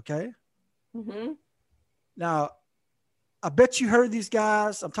accordion. Okay. Mm-hmm. Now, I bet you heard these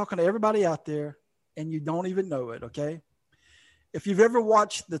guys. I'm talking to everybody out there, and you don't even know it. Okay. If you've ever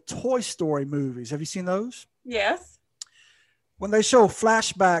watched the Toy Story movies, have you seen those? Yes. When they show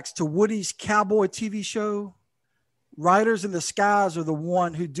flashbacks to Woody's cowboy TV show, Riders in the Skies are the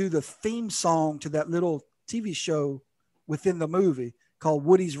one who do the theme song to that little TV show within the movie called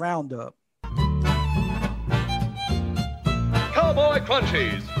Woody's Roundup. Cowboy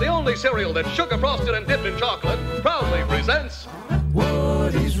Crunchies, the only cereal that's sugar frosted and dipped in chocolate, proudly presents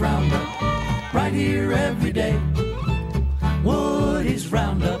Woody's Roundup, right here every day. Woody's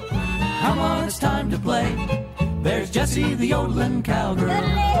Roundup, come on, it's time to play. There's Jesse the yodeling cowgirl.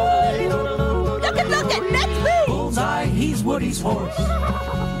 Look at, next week. Bullseye, he's Woody's horse.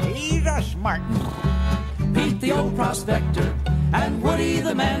 He's a smart. Pete the old prospector, and Woody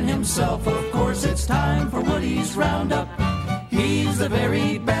the man himself. Of course, it's time for Woody's Roundup. He's the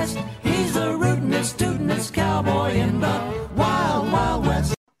very best. He's the rootinest, tootinest cowboy in the Wild Wild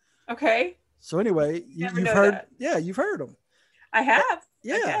West. Okay. So anyway, you've heard that. Yeah, you've heard them. I have.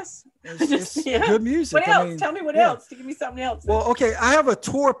 Yeah. I guess. It's good music. What else? Tell me what else. Give me something else. Well, okay. I have a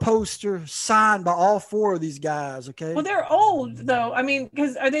tour poster signed by all 4 of these guys. Okay. Well, they're old though. I mean,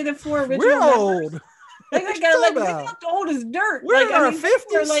 because are they the 4 original? We're old. They looked old as dirt. We're in our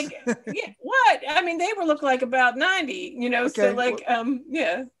 50s. Like, yeah, what? I mean, they were looking like about 90. Okay. So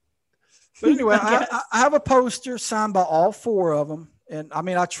yeah. But anyway, I have a poster signed by all 4 of them, and I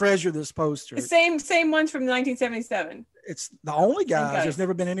mean, I treasure this poster. The same ones from 1977. It's the only guys. There's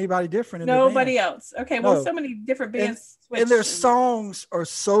never been anybody different. Nobody else. Okay. Well, so many different bands. And their songs are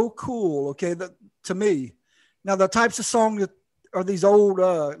so cool. Okay. To me, now the types of songs that are these old,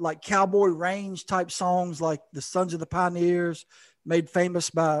 like cowboy range type songs, like the Sons of the Pioneers, made famous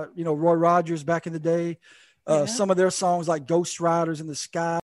by, Roy Rogers back in the day. Some of their songs like Ghost Riders in the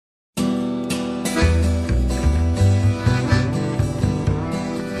Sky.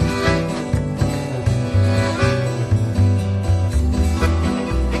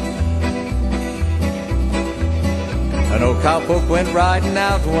 An old cowpoke went riding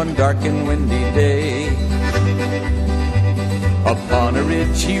out one dark and windy day. Upon a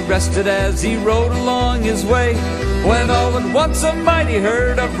ridge he rested as he rode along his way, when all at once a mighty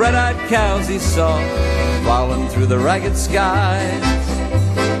herd of red-eyed cows he saw, plowing through the ragged skies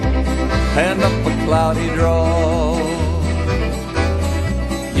and up a cloudy draw.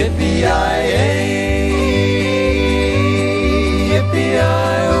 Yippee-yi-yay,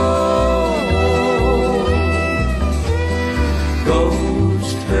 yippee-yi-oh,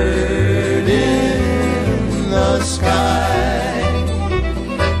 ghost herd in the sky.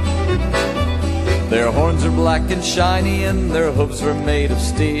 Their horns are black and shiny and their hooves are made of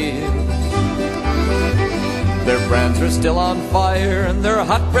steel. Their brands are still on fire and their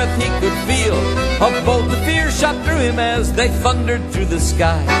hot breath he could feel. Of both the fear shot through him as they thundered through the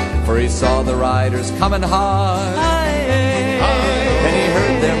sky, for he saw the riders coming hard, and he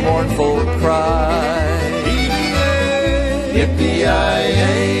heard their mournful cry.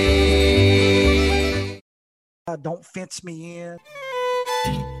 Yippee-yi-yay. Don't Fence Me In.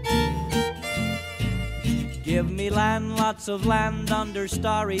 Give me land, lots of land under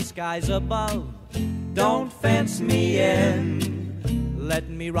starry skies above. Don't fence me in. Let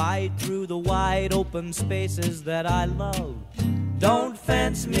me ride through the wide open spaces that I love. Don't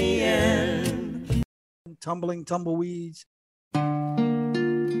fence me in. Tumbling Tumbleweeds.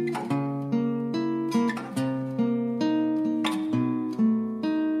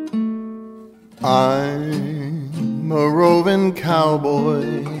 I'm a roving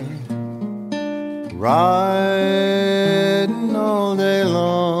cowboy, riding all day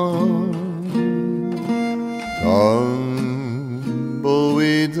long.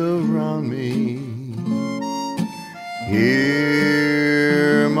 Tumbleweeds around me,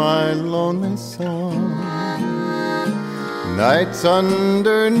 hear my lonely song. Nights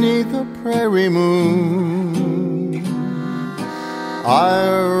underneath a prairie moon, I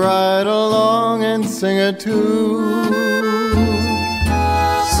ride along and sing a tune.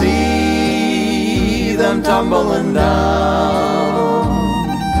 See them tumbling down,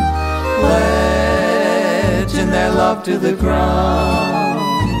 pledging their love to the ground.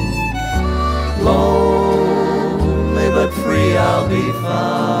 Lonely but free I'll be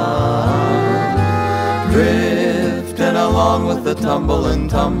found, drifting along with the tumbling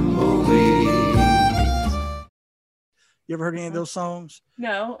tumbleweed. You ever heard any of those songs?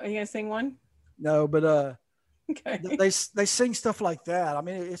 No. Are you gonna sing one? No, but okay. they sing stuff like that. I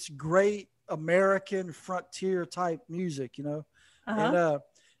mean, it's great American frontier type music, you know. And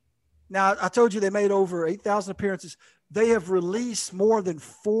now I told you they made over 8,000 appearances. They have released more than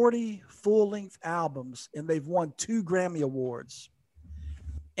 40 full-length albums, and they've won 2 Grammy Awards.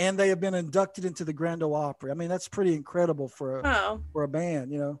 And they have been inducted into the Grand Ole Opry. I mean, that's pretty incredible for a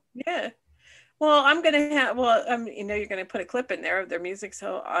band, you know. Yeah. Well, I'm going to have, you know, you're going to put a clip in there of their music,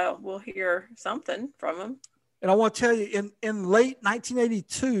 so we'll hear something from them. And I want to tell you, in late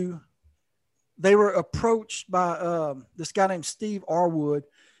 1982, they were approached by this guy named Steve Arwood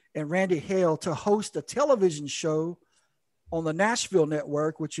and Randy Hale to host a television show on the Nashville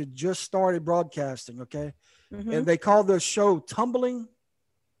network, which had just started broadcasting, okay? Mm-hmm. And they called their show Tumbleweed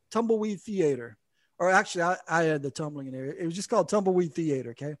Theater. Or actually, I had the tumbling in there. It was just called Tumbleweed Theater,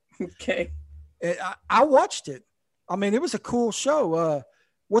 okay? Okay. And I watched it. I mean, it was a cool show.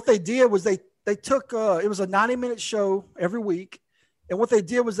 What they did was they took, it was a 90-minute show every week. And what they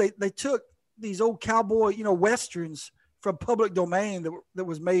did was they took these old cowboy, you know, Westerns from public domain that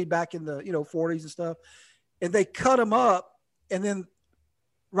was made back in the, you know, 40s and stuff. And they cut them up. And then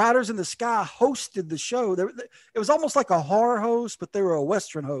Riders in the Sky hosted the show. It was almost like a horror host, but they were a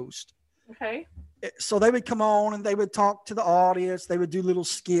Western host. Okay. So they would come on and they would talk to the audience. They would do little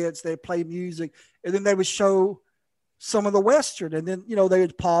skits. They'd play music. And then they would show some of the Western. And then, you know, they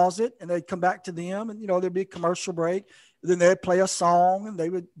would pause it and they'd come back to them. And, you know, there'd be a commercial break. And then they'd play a song and they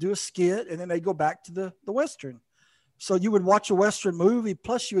would do a skit. And then they'd go back to the Western. So you would watch a Western movie,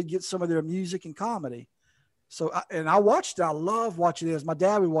 plus you would get some of their music and comedy. So, I watched it. I love watching this. My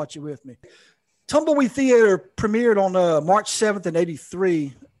dad would watch it with me. Tumbleweed Theater premiered on March 7th in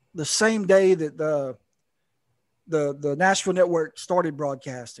 83. The same day that the Nashville network started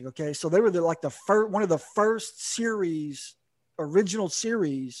broadcasting. Okay. So they were one of the first original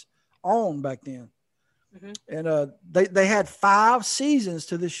series on back then. Mm-hmm. And they had 5 seasons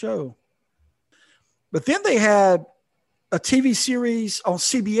to this show. But then they had a TV series on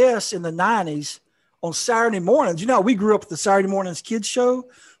CBS in the 90s on Saturday mornings. You know, we grew up with the Saturday mornings kids show.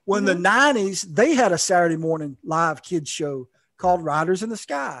 Well, in the 90s, they had a Saturday morning live kids show called Riders in the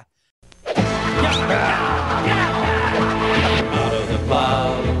Sky. Out of the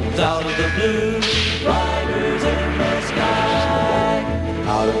clouds, out of the blue, riders in the sky.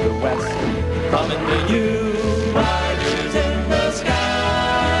 Out of the west, coming to you, riders in the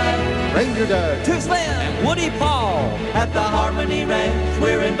sky. Ranger Doug, To Slim and Woody Paul at the Harmony Ranch,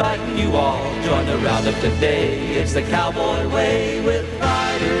 we're inviting you all. Join the roundup today. It's the cowboy way with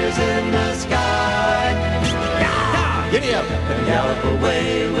riders in the sky. Giddy up and gallop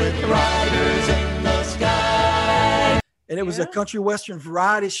away with riders in the sky. And it was a country western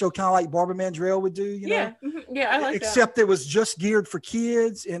variety show, kind of like Barbara Mandrell would do, you know? Yeah, I like that. Except it was just geared for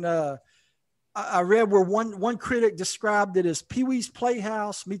kids. And I read where one critic described it as Pee-wee's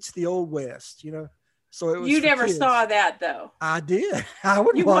Playhouse meets the Old West, you know? So it was. You for never kids. saw that though. I did. I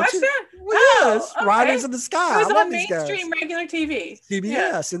would You watch watched it. that? Well, yes, okay. Riders in the Sky. It was I love on these guys. mainstream regular TV.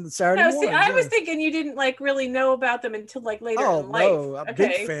 CBS in the Saturday No, see, morning. I was thinking you didn't like really know about them until like later Oh in life. no, I'm a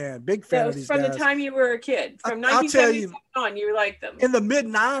big fan of these from guys. the time you were a kid, from I'll tell 1977 on, you liked them. In the mid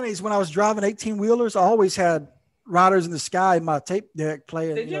 '90s, when I was driving 18-wheelers, I always had Riders in the Sky in my tape deck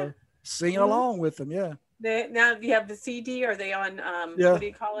playing. Did you you? know, singing Mhm. along with them. Yeah. Now you have the CD. Are they on? Yeah, What do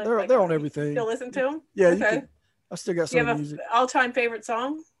you call it? they're on everything. Still listen to them? Yeah, you Okay. can, I still got Do you some have music. an all-time favorite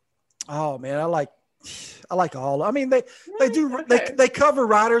song? Oh man, I like all. I mean, they do they cover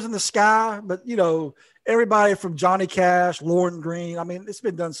Riders in the Sky, but you know, everybody from Johnny Cash, Lauren Green. I mean, it's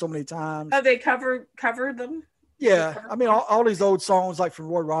been done so many times. Oh, they covered them. Yeah, I mean, all these old songs like from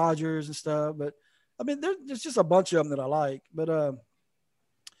Roy Rogers and stuff. But I mean, there's just a bunch of them that I like. But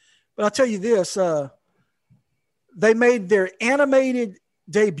I'll tell you this: they made their animated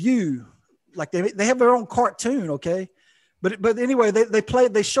debut. Like they have their own cartoon, okay? But anyway,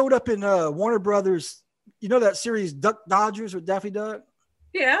 they showed up in Warner Brothers. You know that series Duck Dodgers with Daffy Duck?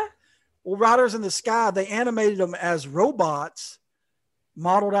 Yeah. Well, Riders in the Sky, they animated them as robots,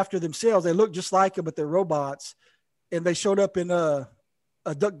 modeled after themselves. They look just like them, but they're robots. And they showed up in a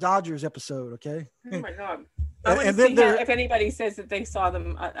Duck Dodgers episode, okay? Oh my God. I want And to then see if anybody says that they saw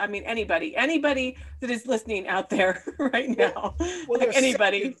them. I mean, anybody that is listening out there right now, like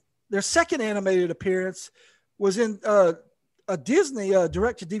anybody. Their second animated appearance was in a Disney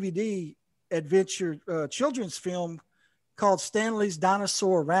direct-to-DVD adventure children's film called Stanley's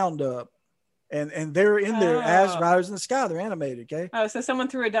Dinosaur Roundup. And they're in there as Riders in the Sky. They're animated, okay? Oh, so someone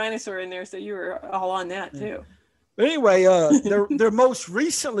threw a dinosaur in there, so you were all on that too. But anyway, their most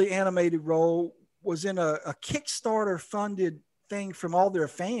recently animated role was in a Kickstarter-funded thing from all their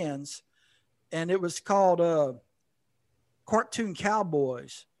fans, and it was called Cartoon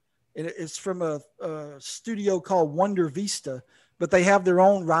Cowboys. And it's from a studio called Wonder Vista, but they have their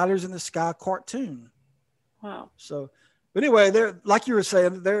own Riders in the Sky cartoon. Wow. So, but anyway, they're like you were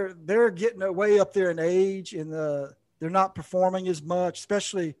saying, they're getting way up there in age, and they're not performing as much.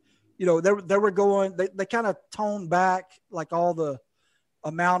 Especially, you know, they were going. They kind of toned back like all the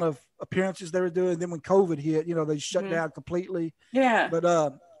amount of appearances they were doing. Then when COVID hit, you know, they shut down completely. Yeah. But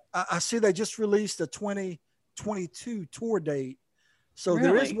I see they just released a 2022 tour date. So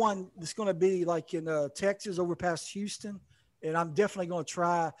there is Really? one that's going to be like in Texas over past Houston, and I'm definitely going to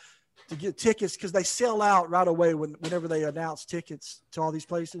try to get tickets because they sell out right away whenever they announce tickets to all these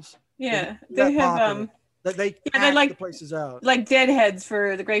places. Yeah, They're they that have popular. They pack like the places out. like Deadheads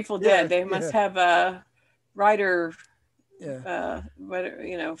for the Grateful Dead. Yeah, They must yeah. have a rider. Yeah.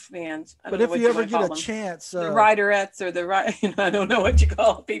 Fans. I don't But know if what you ever wanna get call a them. chance, the riderettes or the I don't know what you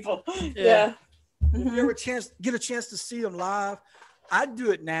call people. Yeah. If you ever get a chance to see them live, I'd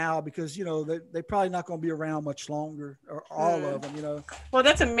do it now because, you know, they're probably not going to be around much longer, or all of them, you know. Well,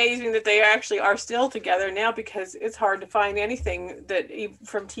 that's amazing that they actually are still together now, because it's hard to find anything that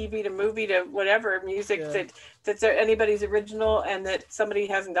from TV to movie to whatever music that's anybody's original and that somebody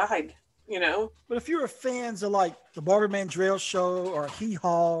hasn't died, you know. But if you're fans of like the Barbara Mandrell Show or Hee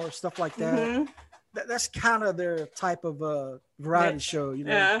Haw or stuff like that, Mhm. that's kind of their type of variety show, you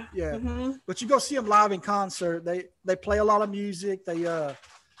know. Yeah. Mhm. But you go see them live in concert. They play a lot of music.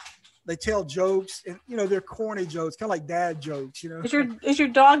 They tell jokes, and you know, they're corny jokes, kind of like dad jokes, you know. Is your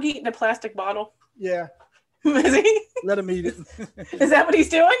dog eating a plastic bottle? Yeah. Is he? Let him eat it. Is that what he's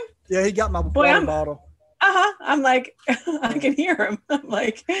doing? Yeah, he got my water bottle. I'm like, I can hear him. I'm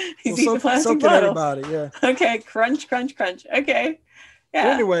like, he's Well, eating a plastic so can bottle. everybody, yeah. Okay, crunch, crunch, crunch. Okay. Yeah.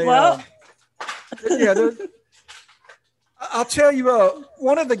 Well, anyway, well, yeah, I'll tell you,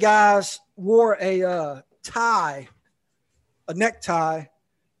 one of the guys wore a tie, a necktie,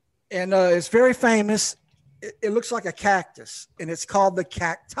 and it's very famous. It looks like a cactus, and it's called the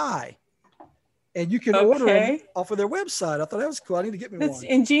cacti. and you can order them off of their website. I thought that was cool. I need to get me one. That's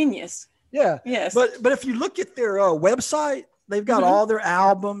ingenious. Yeah. Yes. But if you look at their website, they've got all their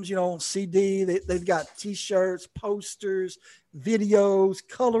albums, you know, on CD. They've got T-shirts, posters, videos,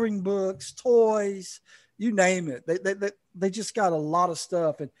 coloring books, toys, you name it. They just got a lot of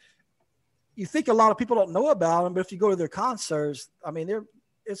stuff. And you think a lot of people don't know about them, but if you go to their concerts, I mean,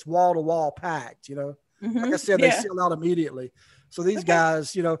 it's wall to wall packed, you know. Like I said, they sell out immediately. So these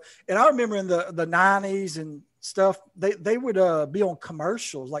guys, you know, and I remember in the 90s and stuff, they would be on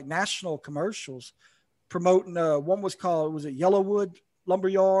commercials, like national commercials, promoting one was it Yellowwood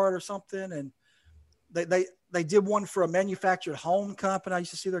Lumberyard or something, and they did one for a manufactured home company. I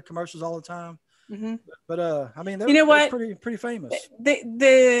used to see their commercials all the time. But I mean, they're pretty famous.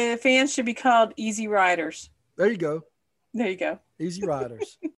 The fans should be called Easy Riders. There you go. Easy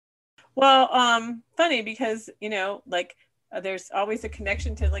Riders. Well, funny because, you know, like there's always a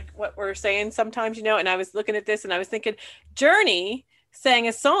connection to like what we're saying sometimes, you know, and I was looking at this and I was thinking Journey sang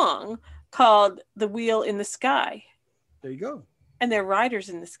a song called The Wheel in the Sky. There you go. And they're riders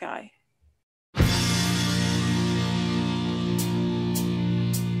in the sky.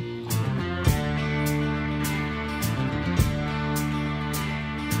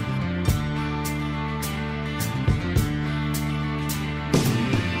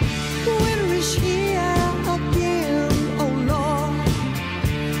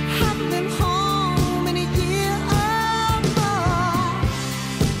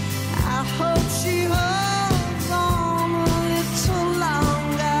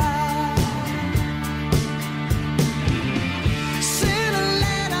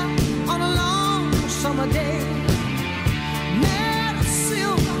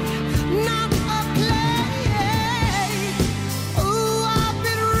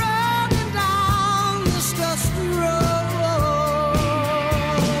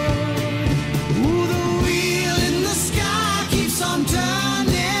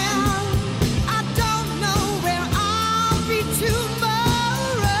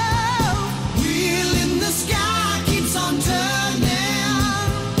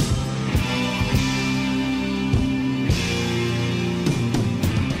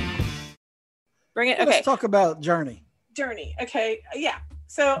 Let's talk about Journey. Okay. Yeah.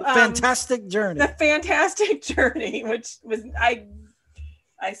 So Fantastic Journey. The Fantastic Journey, which was I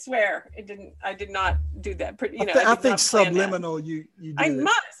swear I did not do that. You know, I think subliminal. You did I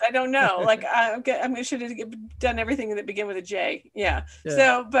must. I don't know. Like I should have done everything that began with a J. Yeah.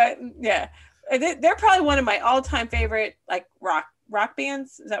 So, but yeah, they're probably one of my all-time favorite like rock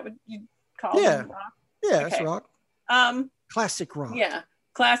bands. Is that what you call them? Rock? Yeah, it's rock. Classic rock. Yeah.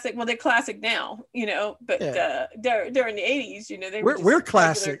 Classic. Well, they're classic now, you know, but during the 80s, you know, we're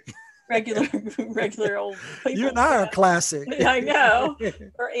classic. Regular old people. You and I are classic. I know.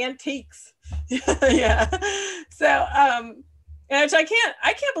 Or antiques. Yeah. So, which I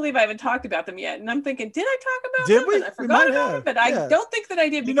can't believe I haven't talked about them yet. And I'm thinking, did I talk about them? We? I forgot about them, but I don't think that I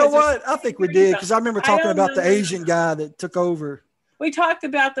did. You know what? I think we did because I remember talking about the Asian guy that took over. We talked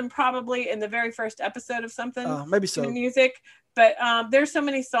about them probably in the very first episode of something. Maybe so. Music. But there's so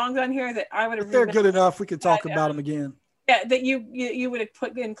many songs on here that I would have. If they're good enough, we could talk about them again. Yeah, that you would have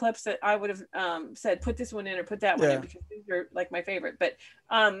put in clips that I would have said, put this one in or put that one in because these are like my favorite. But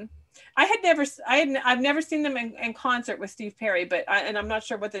I've never seen them in concert with Steve Perry, but I'm not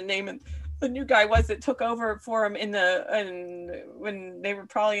sure what the name of the new guy was that took over for him when they were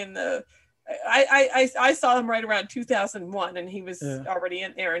probably in the. I saw him right around 2001, and he was already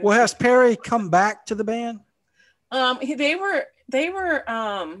in there. And well, has Perry come back to the band? They were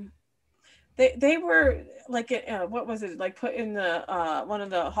like what was it, like put in the one of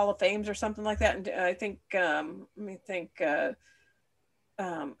the Hall of Fames or something like that, and I think let me think the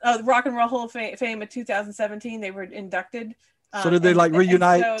Rock and Roll Hall of Fame of 2017 they were inducted. So did they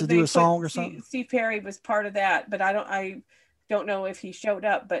reunite to do a song or something? Steve Perry was part of that, but I don't know if he showed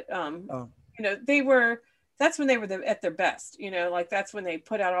up, but you know, that's when they were at their best, you know, like that's when they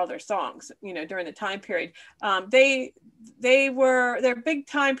put out all their songs, you know, during the time period. Their big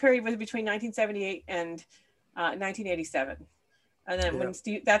time period was between 1978 and 1987. And then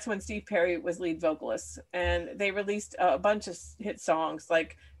that's when Steve Perry was lead vocalist, and they released a bunch of hit songs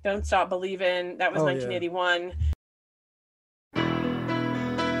like Don't Stop Believin'. That was 1981.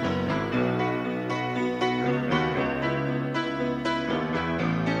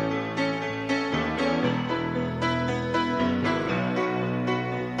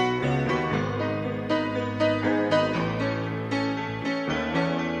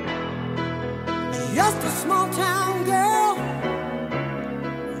 Just a small town girl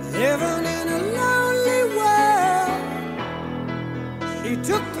living in a lonely world. She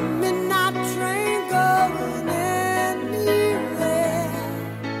took the midnight train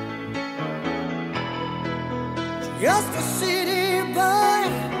just a city boy,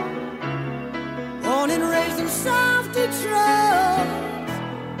 born and raised in South Detroit.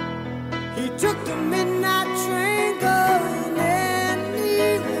 He took the midnight train going anywhere.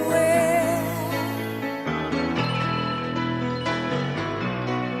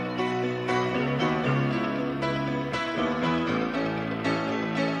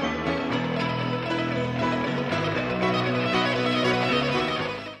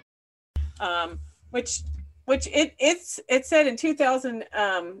 Which it said in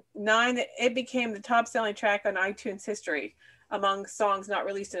 2009 that it became the top selling track on iTunes history among songs not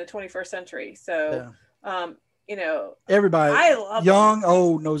released in the 21st century. So, you know, everybody, young, them.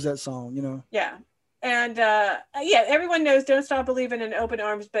 Old, knows that song. You know. Yeah, and everyone knows "Don't Stop Believin'" and "Open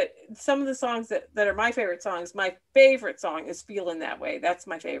Arms." But some of the songs that are my favorite songs. My favorite song is "Feelin' That Way." That's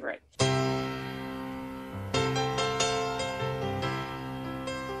my favorite.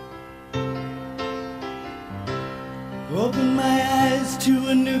 Open my eyes to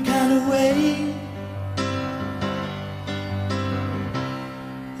a new kind of way.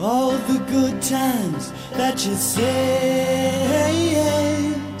 All the good times that you said.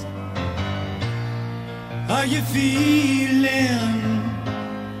 Are you feeling?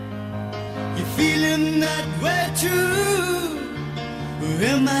 You feeling that way too? Or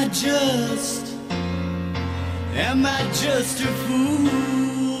am I just a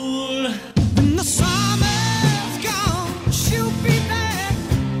fool? When the summer's gone, she'll be back,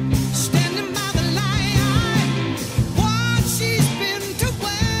 standing by the light. Once she's been to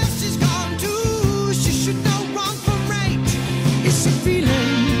where she's gone to, she should know wrong from right. Is she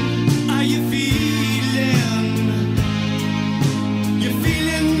feeling? Are you feeling? You're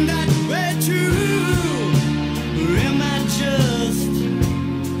feeling that way too? Or am I just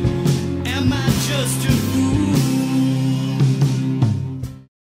a fool?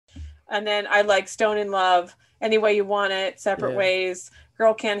 And then I like "Stone in Love," "Any Way You Want It," "Separate Ways,"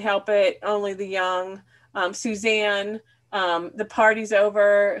 "Girl Can't Help It," "Only the Young," "Suzanne," "The Party's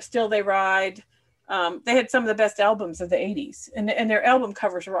Over," "Still They Ride." They had some of the best albums of the 80s, and their album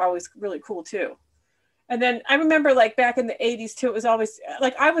covers were always really cool too. And then I remember, like, back in the 80s too, it was always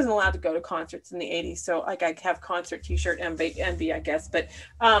like I wasn't allowed to go to concerts in the 80s, so like I have concert t-shirt envy, I guess. But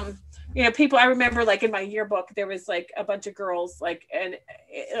you know, people, I remember, like, in my yearbook there was like a bunch of girls, like, and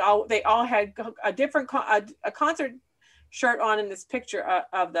they all had a different a concert shirt on in this picture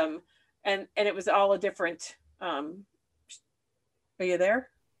of them, and it was all a different are you there?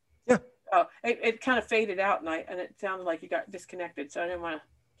 Yeah. Oh, it kind of faded out, and it sounded like you got disconnected, so I didn't want to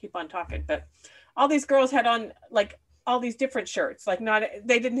keep on talking. But all these girls had on like all these different shirts, like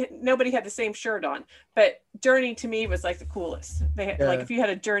nobody had the same shirt on, but Journey to me was like the coolest. They had, like, if you had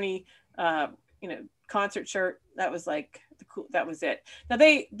a Journey concert shirt, that was like that was it. Now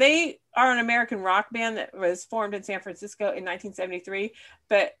they are an American rock band that was formed in San Francisco in 1973,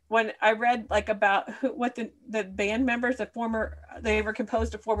 but when I read like about what the band members, they were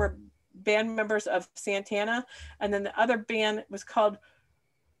composed of former band members of Santana, and then the other band was called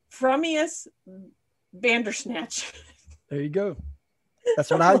Frumious Bandersnatch. There you go. That's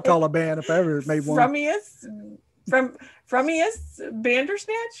what I'd call a band if I ever made one. Frumious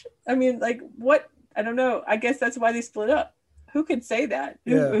Bandersnatch? I mean, like, what? I don't know. I guess that's why they split up. Who could say that?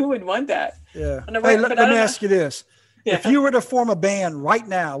 Who would want that? Yeah. Hey, let me ask you this. Yeah. If you were to form a band right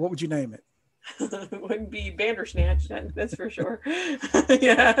now, what would you name it? It wouldn't be Bandersnatch, that's for sure.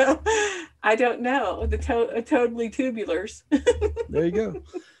 Yeah. I don't know. The Totally Tubulars. There you go.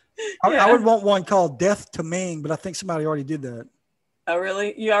 I would want one called Death to Ming, but I think somebody already did that. Oh,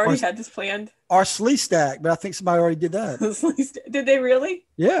 really? You already had this planned? Or Slee Stack, but I think somebody already did that. Did they really?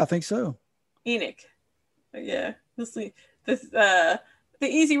 Yeah, I think so. Enoch. Yeah. The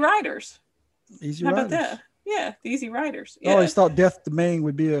Easy Riders. Easy How Riders. about that? Yeah, the Easy Riders. Yeah. I always thought Death to Ming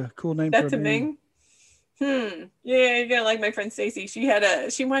would be a cool name. Death to Ming? Yeah, you're gonna like my friend Stacy.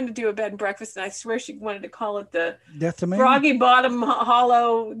 She wanted to do a bed and breakfast, and I swear she wanted to call it the Death to Ming? Froggy Bottom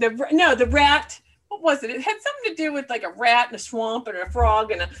Hollow. The rat. What was it? It had something to do with like a rat and a swamp and a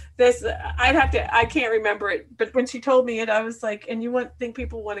frog and this. I can't remember it. But when she told me it, I was like, and you think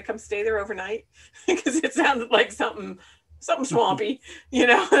people want to come stay there overnight? Because it sounded like something swampy, you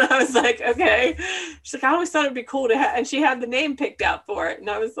know? And I was like, okay. She's like, I always thought it'd be cool to have, and she had the name picked out for it. And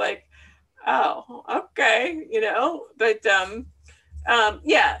I was like, oh, okay, you know? But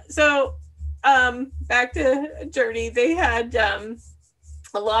yeah. So back to Journey. They had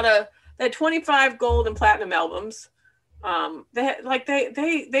they had 25 gold and platinum albums.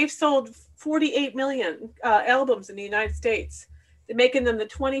 They've sold 48 million albums in the United States, making them the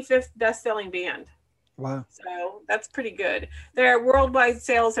 25th best-selling band Wow. So that's pretty good. Their worldwide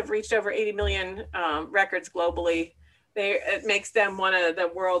sales have reached over 80 million records globally. It makes them one of the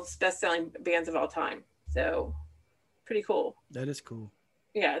world's best-selling bands of all time. So pretty cool. That is cool.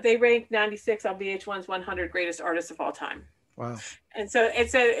 Yeah, they ranked 96 on VH1's 100 greatest artists of all time. Wow. And so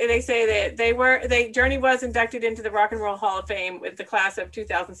they say that Journey was inducted into the Rock and Roll Hall of Fame with the class of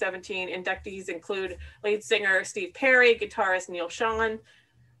 2017. Inductees include lead singer Steve Perry, guitarist Neil Schon,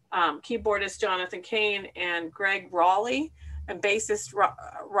 keyboardist Jonathan Cain and Greg Raleigh, and bassist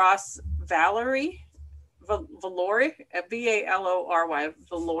Ross Valory, Valory,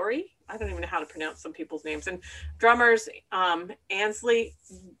 Valory. I don't even know how to pronounce some people's names. And drummers Ansley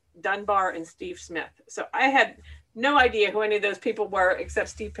Dunbar and Steve Smith. So I had no idea who any of those people were except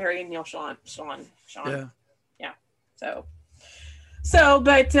Steve Perry and Neil Schon. Yeah.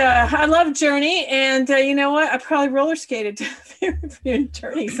 But I love Journey, and you know what? I probably roller skated to a few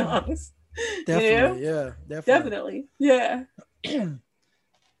Journey songs. Definitely, Definitely, yeah.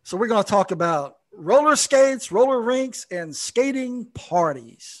 So we're going to talk about roller skates, roller rinks, and skating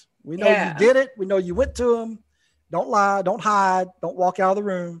parties. We know you did it. We know you went to them. Don't lie. Don't hide. Don't walk out of the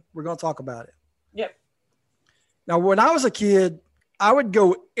room. We're going to talk about it. Yep. Now, when I was a kid, I would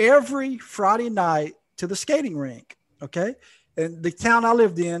go every Friday night to the skating rink. Okay. And the town I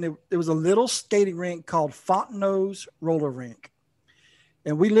lived in, there was a little skating rink called Fontenot's Roller Rink.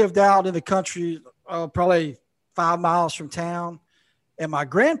 And we lived out in the country, probably 5 miles from town. And my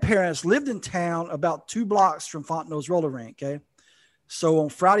grandparents lived in town about 2 blocks from Fontenot's Roller Rink. Okay. So on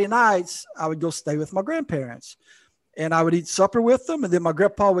Friday nights, I would go stay with my grandparents. And I would eat supper with them. And then my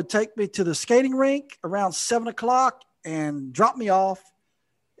grandpa would take me to the skating rink around 7 o'clock and drop me off.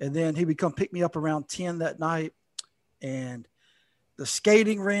 And then he would come pick me up around 10 that night. And the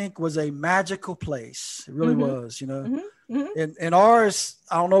skating rink was a magical place. It really was, you know. And ours,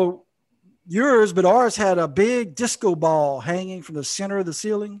 I don't know yours, but ours had a big disco ball hanging from the center of the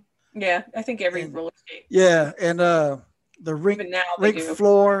ceiling. Yeah, I think every roller skate. Yeah, and the rink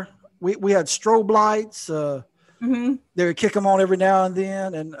floor, we had strobe lights. They would kick them on every now and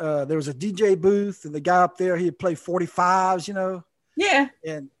then. And there was a DJ booth, and the guy up there, he'd play 45s, you know. Yeah.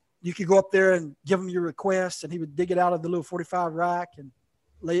 And you could go up there and give him your request, and he would dig it out of the little 45 rack and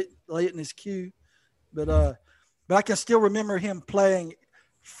lay it in his queue. But I can still remember him playing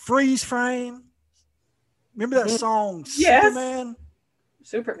Freeze Frame. Remember that song, Superman?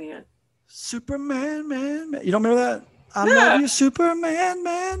 Superman, man. You don't remember that? I love you, Superman,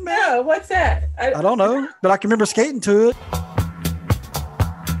 man. No, what's that? I don't know, but I can remember skating to it.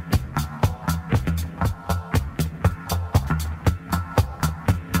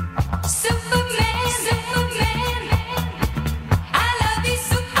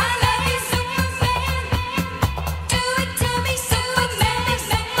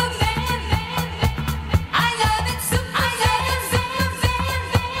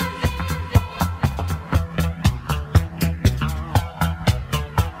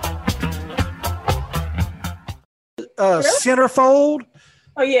 Centerfold.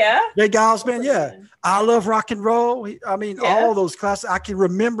 Oh yeah. Big Giles Band. Yeah. I Love Rock and Roll. I mean, all those classics. I can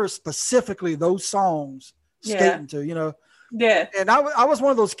remember specifically those songs skating to, you know. Yeah. And I was one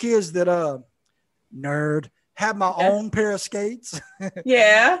of those kids that nerd had my own pair of skates.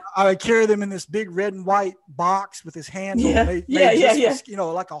 Yeah. I would carry them in this big red and white box with his hands on made you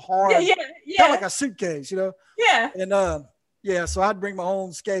know, like a hard kind of like a suitcase, you know. Yeah. And so I'd bring my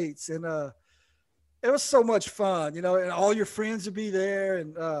own skates, and it was so much fun, you know, and all your friends would be there.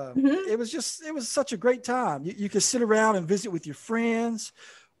 And it was such a great time. You could sit around and visit with your friends,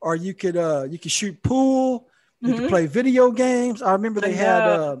 or you could shoot pool. You could play video games. I remember they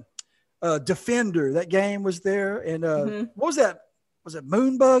had Defender. That game was there. And what was that? Was it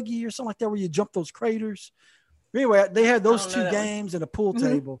Moon Buggy or something like that, where you jump those craters? Anyway, they had those 2 games and a pool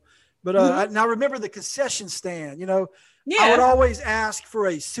table. But I remember the concession stand, you know. Yeah. I would always ask for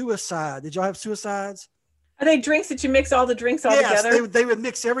a suicide. Did y'all have suicides? Are they drinks that you mix all the drinks all together? Yes, they would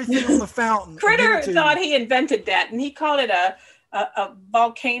mix everything on the fountain. Critter thought he invented that, and he called it a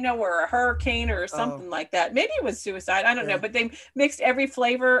volcano or a hurricane or something like that. Maybe it was suicide. I don't know. But they mixed every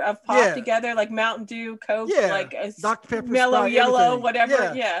flavor of pop together, like Mountain Dew, Coke, like Dr. Pepper, Mellow Sprite, Yellow, everything.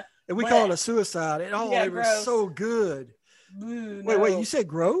 whatever. Yeah. And we call it a suicide. It was so good. Wait, you said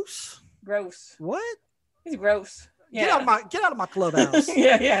gross? Gross. What? It's gross. Yeah. Get out of my clubhouse.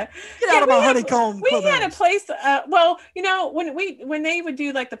 Get out of my honeycomb clubhouse. We had a place. Well, you know, when they would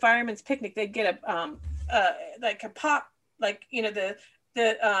do like the fireman's picnic, they'd get like a pop, like, you know, the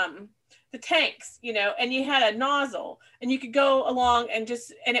the tanks, you know, and you had a nozzle and you could go along and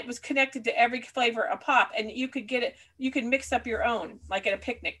it was connected to every flavor of pop, and you could get it, you could mix up your own, like at a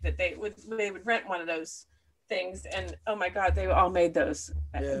picnic that they would rent one of those things. And oh my God, they all made those.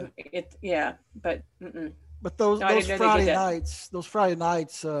 Yeah. But those Friday nights,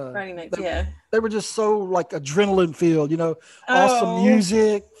 they were just so like adrenaline filled, you know, awesome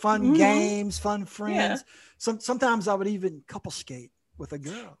music, fun games, fun friends. Yeah. Sometimes I would even couple skate with a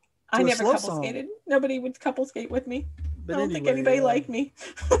girl. I never couple skated. Nobody would couple skate with me. I don't think anybody liked me.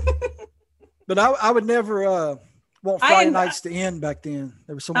 But I would never want Friday nights to end back then.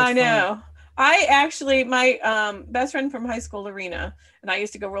 There was so much fun. I know. I actually, my best friend from high school, Lorena, and I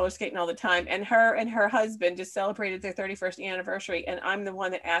used to go roller skating all the time, and her husband just celebrated their 31st anniversary, and I'm the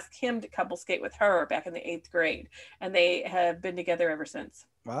one that asked him to couple skate with her back in the 8th grade, and they have been together ever since.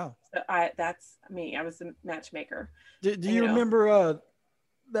 Wow. So that's me. I was the matchmaker. Do you remember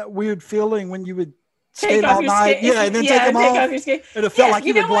that weird feeling when you would skate all night, and then take them off your skate, and it felt like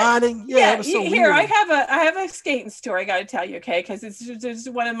you were blinding? It was so weird. I have a skating story I got to tell you, okay? Because it's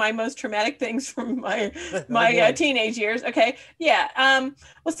one of my most traumatic things from my teenage years. Okay, well,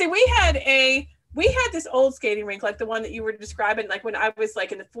 see, we had this old skating rink, like the one that you were describing, like when I was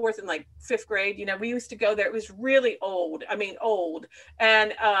like in the 4th and like 5th grade, you know, we used to go there. It was really old. I mean, old.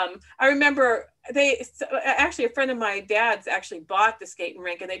 And I remember actually a friend of my dad's actually bought the skating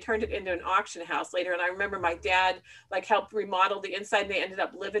rink, and they turned it into an auction house later. And I remember my dad like helped remodel the inside, and they ended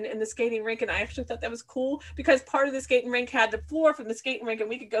up living in the skating rink. And I actually thought that was cool because part of the skating rink had the floor from the skating rink, and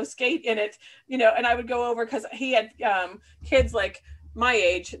we could go skate in it, you know, and I would go over because he had kids like my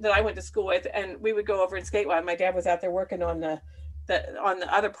age that I went to school with, and we would go over and skate while my dad was out there working on the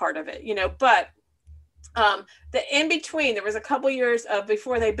other part of it, you know. But the in between, there was a couple years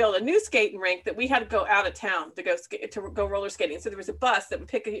before they built a new skating rink that we had to go out of town to go roller skating. So there was a bus that would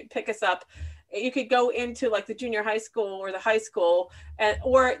pick us up. You could go into like the junior high school or the high school,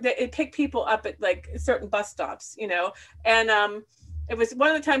 or it picked people up at like certain bus stops, you know. And it was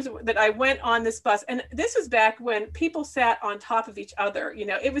one of the times that I went on this bus, and this was back when people sat on top of each other. You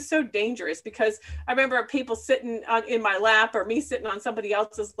know, it was so dangerous because I remember people sitting in my lap or me sitting on somebody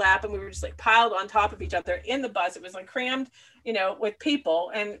else's lap, and we were just like piled on top of each other in the bus. It was like crammed, you know, with people,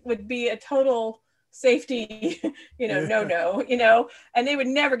 and would be a total safety, you know, no, you know, and they would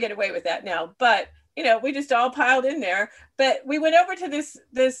never get away with that now. But you know, we just all piled in there. But we went over to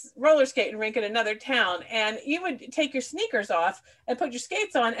this roller skating rink in another town, and you would take your sneakers off and put your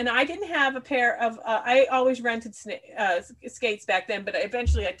skates on. And I didn't have a pair of, I always rented skates back then, but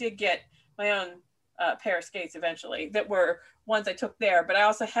eventually I did get my own pair of skates eventually that were ones I took there. But I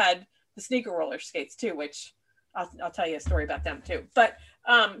also had the sneaker roller skates too, which I'll tell you a story about them too. But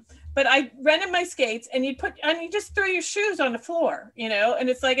I rented my skates, and you just throw your shoes on the floor, you know, and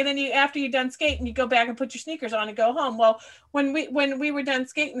it's like, and then after you're done skating, you go back and put your sneakers on and go home. Well, when we were done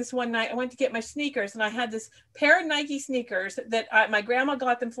skating this one night, I went to get my sneakers, and I had this pair of Nike sneakers that my grandma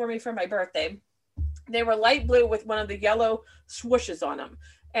got them for me for my birthday. They were light blue with one of the yellow swooshes on them.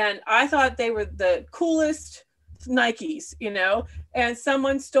 And I thought they were the coolest Nikes, you know, and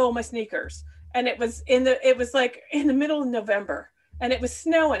someone stole my sneakers. And it was like in the middle of November, and it was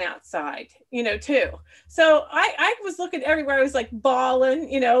snowing outside, you know, too. So I was looking everywhere. I was like bawling,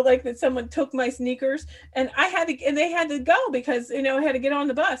 you know, like that someone took my sneakers, and they had to go because, you know, I had to get on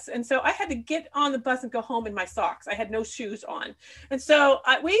the bus. And so I had to get on the bus and go home in my socks. I had no shoes on. And so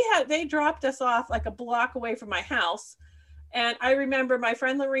they dropped us off like a block away from my house. And I remember my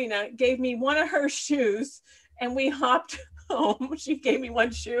friend Lorena gave me one of her shoes, and we hopped home. She gave me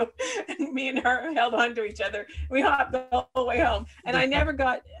one shoe, and me and her held on to each other. We hopped the whole way home, and I never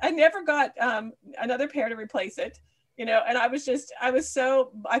got another pair to replace it, you know. And I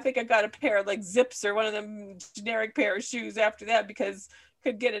think I got a pair of like Zips or one of them generic pair of shoes after that, because I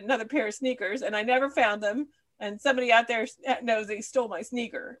could get another pair of sneakers, and I never found them. And somebody out there knows they stole my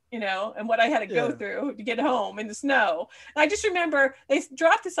sneaker, you know, and what I had to go through to get home in the snow. And I just remember they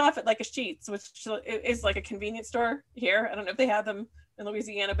dropped us off at like a Sheetz, which is like a convenience store here. I don't know if they have them in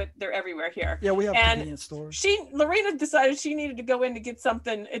Louisiana, but they're everywhere here. Yeah, we have convenience stores. Lorena decided she needed to go in to get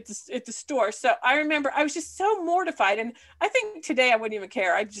something at the store. So I remember I was just so mortified. And I think today I wouldn't even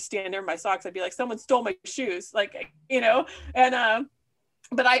care. I'd just stand there in my socks. I'd be like, someone stole my shoes, like, you know, and,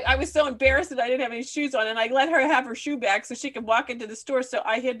 but I was so embarrassed that I didn't have any shoes on, and I let her have her shoe back so she could walk into the store. So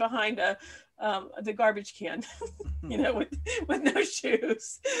I hid behind a the garbage can, with no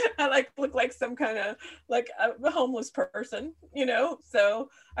shoes. I like look like some kind of like a homeless person, so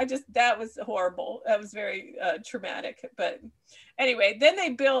that was horrible. That was very traumatic. But anyway, then they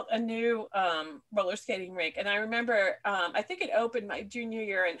built a new roller skating rink, and I remember I think it opened my junior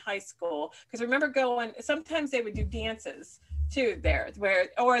year in high school, because I remember going, sometimes they would do dances too there,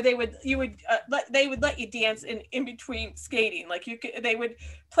 they would let you dance in between skating, like they would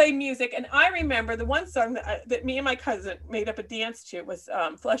play music. And I remember the one song that me and my cousin made up a dance to was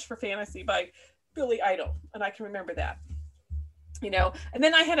Flesh for Fantasy by Billy Idol, and I can remember that. And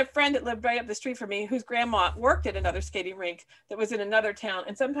then I had a friend that lived right up the street from me whose grandma worked at another skating rink that was in another town,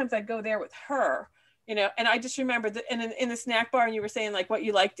 and sometimes I'd go there with her. And I just remember that in the snack bar, and you were saying like what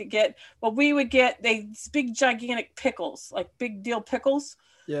you like to get. Well, we would get these big gigantic pickles, like big deal pickles.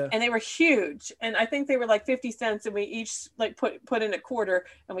 Yeah. And they were huge. And I think they were like 50 cents, and we each like put in a quarter,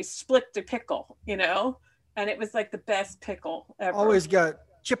 and we split the pickle, and it was like the best pickle ever. Always got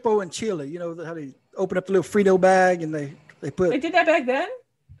Chippo and chili, how they open up the little Frito bag and they did that back then?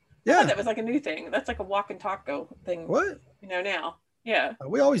 Yeah. That was like a new thing. That's like a walk and taco thing. What? Now. Yeah.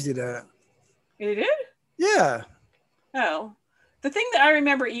 We always did that. You did? Yeah. Oh, the thing that I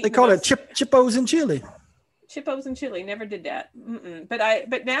remember eating. They call it Chippos and chili. Chippos and chili. Never did that.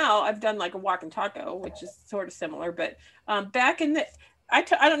 But now I've done like a walk and taco, which is sort of similar. But back in I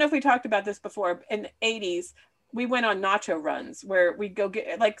don't know if we talked about this before. In the 80s, we went on nacho runs where we'd go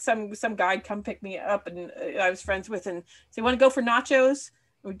get like some guy'd come pick me up, and I was friends with, and say, "Want to go for nachos?"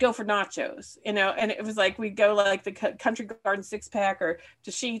 We'd go for nachos, and it was like we'd go like the Country Garden 6-pack or to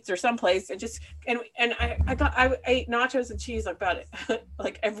Sheetz or someplace, and I ate nachos and cheese about it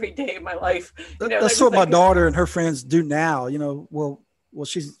like every day of my life. That's what my daughter and her friends do now. Well,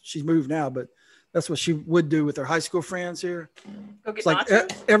 she's moved now, but that's what she would do with her high school friends here. Go get it's like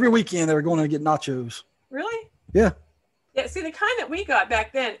nachos? Every weekend they were going to get nachos. Really? Yeah. Yeah. See, the kind that we got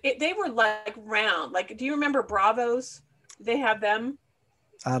back then, they were like round. Like, do you remember Bravos? Did they have them?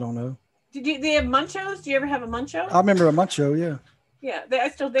 I don't know. They have Munchos? Do you ever have a Muncho? I remember a Muncho, yeah. Yeah,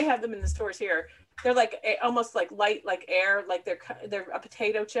 they have them in the stores here. They're like almost like light, like air, like they're a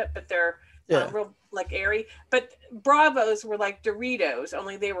potato chip, but they're real like airy. But Bravos were like Doritos,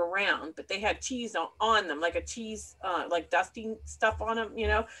 only they were round, but they had cheese on them, like a cheese like dusting stuff on them,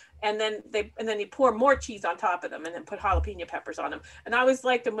 And then you pour more cheese on top of them, and then put jalapeno peppers on them. And I always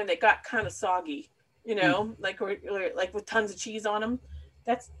liked them when they got kind of soggy, like with tons of cheese on them.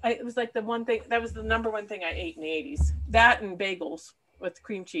 It was like the one thing that was the number one thing I ate in the 80s. That and bagels with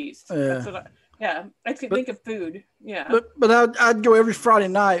cream cheese. Yeah. I could think of food. Yeah. But I'd go every Friday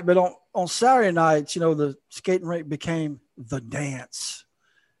night, but on Saturday nights, the skating rink became the dance.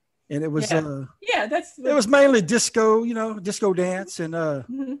 And it was it was mainly disco, disco dance. And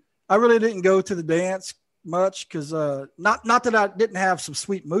I really didn't go to the dance much because not that I didn't have some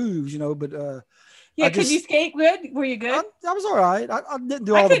sweet moves, but could you skate good? Were you good? I was all right. I didn't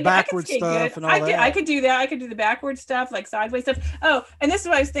do all the backward stuff and all that. I could do that. I could do the backward stuff, like sideways stuff. Oh, and this is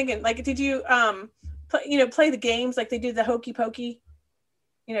what I was thinking. Like, did you play the games like they do the hokey pokey?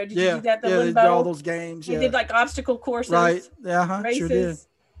 Did you do that? The limbo? They did all those games. You did like obstacle courses, right? Yeah, races. Sure did.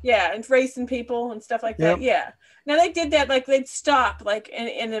 Yeah, and racing people and stuff like that. Yeah. Now they did that, like they'd stop like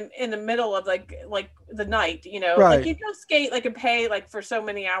in the middle of like the night, Right. Like you go skate like and pay like for so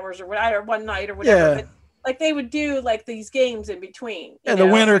many hours or whatever, one night or whatever. Yeah. But, like they would do like these games in between. And the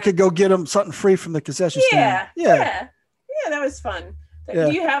winner could go get them something free from the concession stand. Yeah, that was fun. Yeah.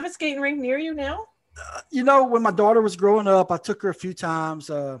 Do you have a skating rink near you now? When my daughter was growing up, I took her a few times.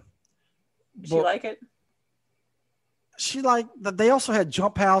 Did she like it? She liked that. They also had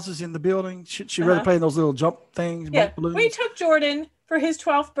jump houses in the building. She really played those little jump things. Yeah, we took Jordan for his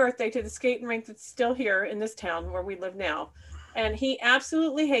 12th birthday to the skating rink that's still here in this town where we live now, and he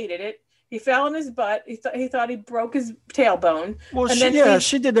absolutely hated it. He fell on his butt. He thought he broke his tailbone. Well, she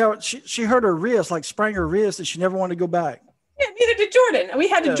did that. She hurt her wrist, like sprang her wrist, and she never wanted to go back. Yeah, neither did Jordan. We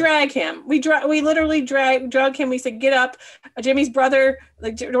had to drag him. We literally drug him. We said, "Get up." Jimmy's brother,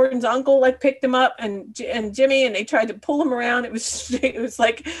 like Jordan's uncle, like picked him up, and Jimmy, and they tried to pull him around. It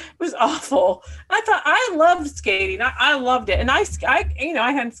was awful. I thought I loved skating. I loved it, and I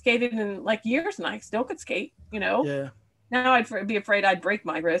hadn't skated in like years, and I still could skate. Yeah. Now I'd be afraid I'd break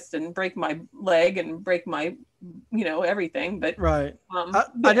my wrist and break my leg and break my, everything. But right.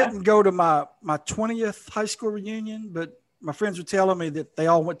 I didn't go to my 20th high school reunion, but my friends were telling me that they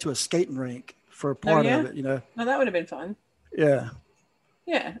all went to a skating rink for a part of it, No, that would have been fun. Yeah.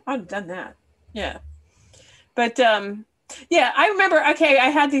 Yeah, I'd have done that. Yeah. But, I remember, I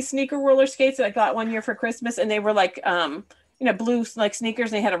had these sneaker roller skates that I got one year for Christmas, and they were like, blue like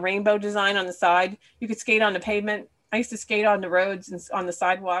sneakers, and they had a rainbow design on the side. You could skate on the pavement. I used to skate on the roads and on the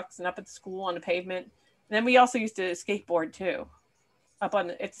sidewalks and up at the school on the pavement. And then we also used to skateboard too, up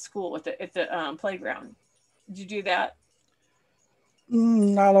at the school at the playground. Did you do that? I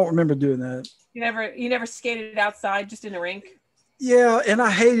don't remember doing that. You never skated outside, just in the rink? Yeah, and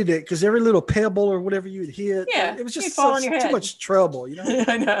I hated it because every little pebble or whatever you'd hit, yeah, it was just too much trouble, you know?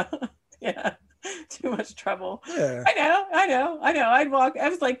 I know. Yeah, too much trouble. Yeah. I know. I'd walk. I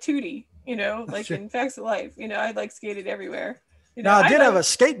was like Tootie, like in Facts of Life. I'd like skated everywhere. Now, I did have a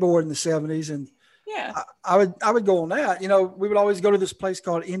skateboard in the 70s, and yeah, I would go on that. We would always go to this place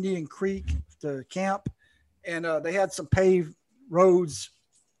called Indian Creek to camp, and they had some paved roads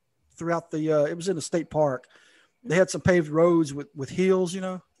throughout it was in a state park. They had some paved roads with hills, and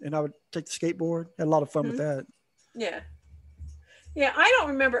I would take the skateboard. Had a lot of fun with that. Yeah. Yeah. I don't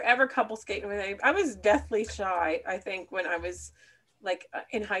remember ever couple skating with anybody. I was deathly shy, I think, when I was like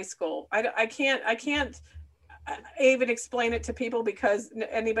in high school. I can't even explain it to people because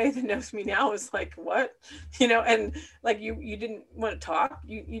anybody that knows me now is like, what, and like you didn't want to talk.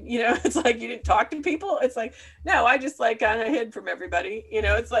 It's like you didn't talk to people. It's like, no, I just like kind of hid from everybody,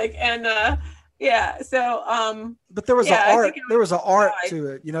 it's like, and yeah. So, but there was an art. There was an art to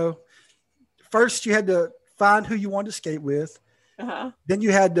it. First, you had to find who you wanted to skate with. Then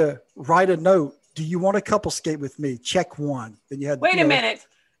you had to write a note. Do you want a couple skate with me? Check one. Then you had. Wait a minute.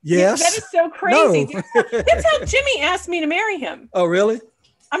 Yes. That is so crazy. No. That's how Jimmy asked me to marry him. Oh, really?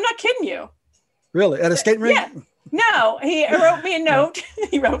 I'm not kidding you. Really? At a skating rink? Yeah. No, he wrote me a note.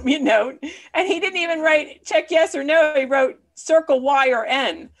 He wrote me a note, and he didn't even write check yes or no. He wrote circle Y or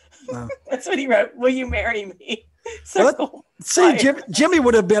N. Wow. That's what he wrote. Will you marry me? Circle. See, Jimmy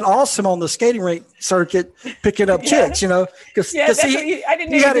would have been awesome on the skating rink circuit, picking up chicks, because I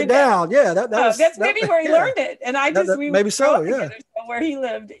didn't know he had it down. Yeah, that's maybe where he learned it, and I just maybe so. Yeah, so where he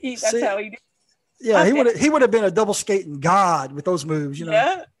lived, that's how he did. Yeah, he would have been a double skating god with those moves,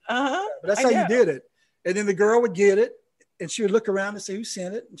 Yeah, But that's how you did it. And then the girl would get it, and she would look around and see who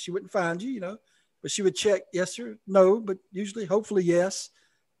sent it, and she wouldn't find you, but she would check yes or no, but usually, hopefully, yes.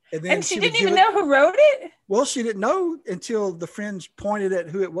 And she didn't even know who wrote it? Well, she didn't know until the friends pointed at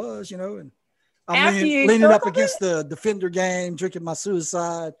who it was, and I'm leaning up against the Defender game, drinking my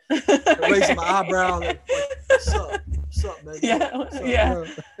suicide, raising my eyebrow. Like, what's up, baby? Yeah.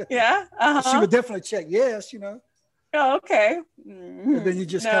 Yeah. She would definitely check yes, Oh, okay. And then you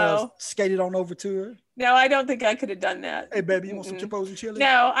just kind of skated on over to her. No, I don't think I could have done that. Hey, baby, you want some chippos and chili?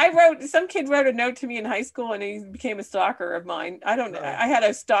 No, some kid wrote a note to me in high school, and he became a stalker of mine. I don't know. I had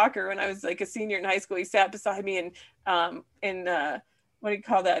a stalker when I was like a senior in high school. He sat beside me in what do you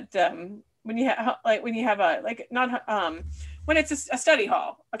call that? When you have when it's a study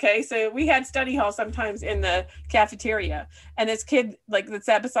hall. Okay, so we had study hall sometimes in the cafeteria, and this kid that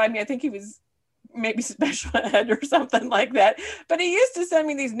sat beside me, I think he was maybe special ed or something like that, but he used to send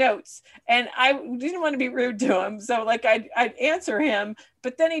me these notes, and I didn't want to be rude to him, so I'd answer him,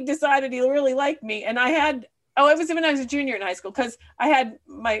 but then he decided he really liked me, and it was when I was a junior in high school, because I had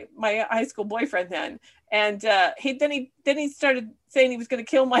my high school boyfriend then, and he started saying he was going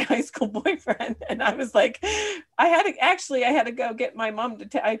to kill my high school boyfriend, and I was like, I had to go get my mom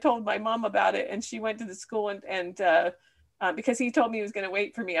I told my mom about it, and she went to the school and because he told me he was going to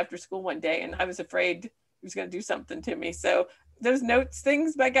wait for me after school one day, and I was afraid he was going to do something to me. So those notes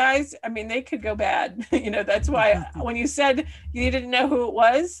things, by guys, I mean, they could go bad. That's why when you said you didn't know who it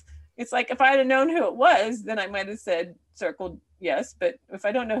was, it's like, if I had known who it was, then I might have said circled yes. But if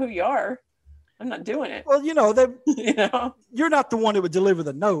I don't know who you are, I'm not doing it. Well, you're not the one that would deliver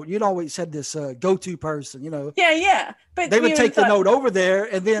the note. You'd always had this go-to person, Yeah. But they would take the note over there,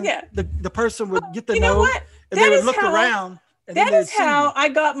 and then the person would get the note. What? And they would look around. That is how I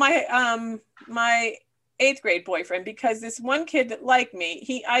got my my 8th grade boyfriend, because this one kid that liked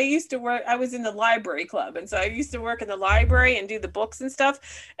me, I used to work, I was in the library club. And so I used to work in the library and do the books and stuff,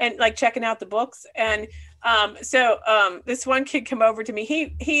 and like checking out the books. And this one kid come over to me.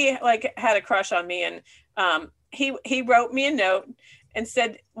 He like had a crush on me, and he wrote me a note and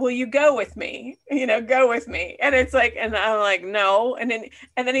said, will you go with me? Go with me. And it's like, and I'm like, no. And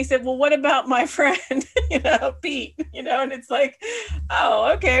then he said, well, what about my friend, Pete, and it's like,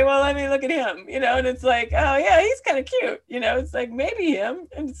 oh, okay, well, let me look at him, and it's like, oh yeah, he's kind of cute. It's like, maybe him.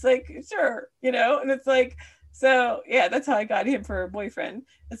 And it's like, sure. And it's like, so yeah, that's how I got him for a boyfriend.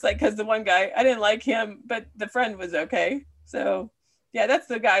 It's like, cause the one guy, I didn't like him, but the friend was okay. So yeah, that's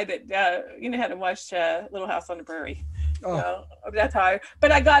the guy that, had to watch Little House on the Prairie. Oh. That's how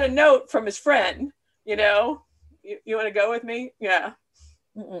but I got a note from his friend, you want to go with me? Yeah.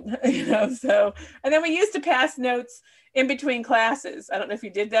 You know, so, and then we used to pass notes in between classes. I don't know if you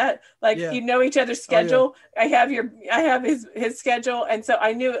did that. Like, Yeah. you know each other's schedule. I have his schedule, and so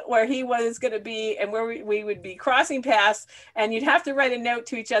I knew where he was going to be and where we would be crossing paths, and you'd have to write a note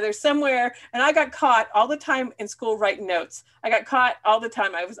to each other somewhere. And I got caught all the time in school writing notes. I got caught all the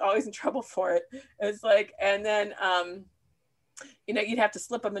time. I was always in trouble for it. It's like, and then you know, you'd have to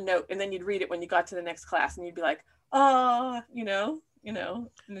slip them a note, and then you'd read it when you got to the next class, and you'd be like, oh, you know,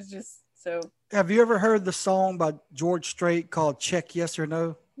 and it's just so. Have you ever heard the song by George Strait called Check Yes or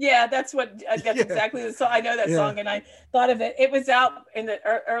No? Yeah, that's exactly the song. I know that song, and I thought of it. It was out in the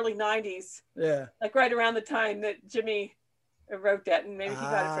early 90s. Yeah. Like right around the time that Jimmy wrote that, and maybe he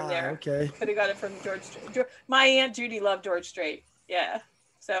got it from there. Okay. Could have got it from George Strait. My Aunt Judy loved George Strait. Yeah.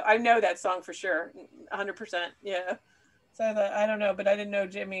 So I know that song for sure. 100%. Yeah. So I don't know, but I didn't know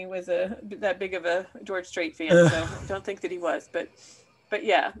Jimmy was that big of a George Strait fan. So I don't think that he was, but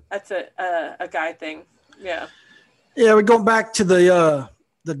yeah, that's a guy thing. Yeah. Yeah, we're going back to the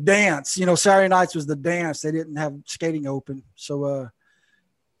dance. You know, Saturday nights was the dance. They didn't have skating open, so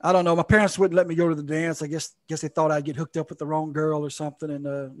I don't know. My parents wouldn't let me go to the dance. I guess they thought I'd get hooked up with the wrong girl or something,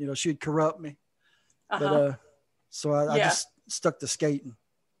 and you know, she'd corrupt me. But so I just stuck to skating.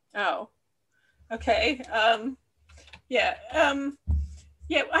 Oh, okay. Yeah.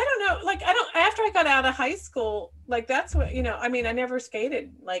 Yeah. I don't know. Like, after I got out of high school, like, that's what, you know, I mean, I never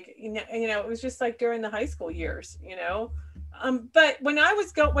skated, like, you know, it was just like during the high school years, you know? But when I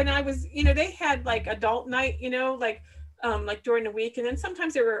was, you know, they had like adult night, you know, like during the week. And then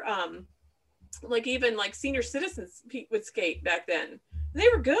sometimes there were, like, even like senior citizens would skate back then. They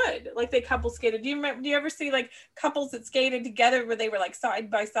were good. Like, they couple skated. Do you ever see like couples that skated together where they were like side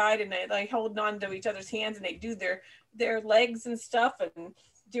by side and they like holding on to each other's hands and they do their legs and stuff and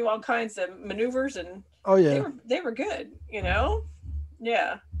do all kinds of maneuvers, and they were good, you know?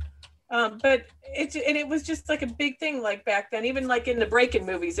 Yeah. But it was just like a big thing, like back then, even like in the break-in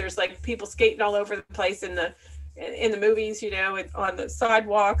movies, there's like people skating all over the place in the movies, you know, on the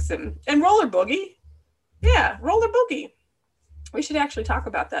sidewalks and roller boogie. Yeah. Roller boogie. We should actually talk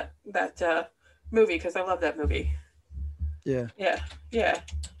about that movie, because I love that movie. Yeah. Yeah.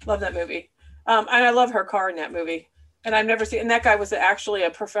 Love that movie. And I love her car in that movie. And I've never seen, and that guy was actually a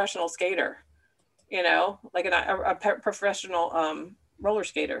professional skater, you know, like a professional roller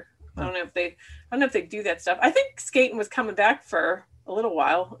skater. I don't know if they do that stuff. I think skating was coming back for a little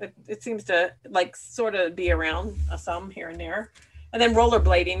while. It seems to like sort of be around some here and there. And then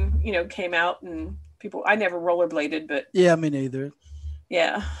rollerblading, you know, came out, and I never rollerbladed, but yeah, me neither.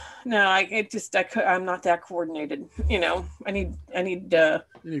 Yeah, no, I'm not that coordinated. You know, I need you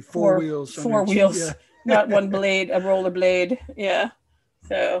need four wheels. Four wheels, yeah. Not one blade, a rollerblade. Yeah.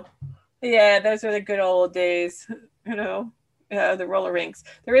 So, yeah, those are the good old days. You know, the roller rinks.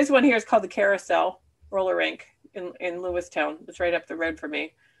 There is one here. It's called the Carousel Roller Rink in Lewistown. It's right up the road for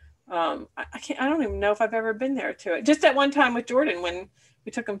me. I don't even know if I've ever been there to it. Just at one time with Jordan when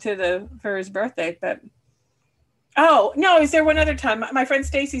we took him for his birthday, but oh no, is there one other time? My friend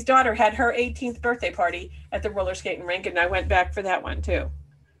Stacy's daughter had her 18th birthday party at the roller skating rink, and I went back for that one too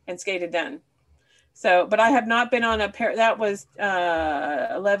and skated then. So, but I have not been on a pair. That was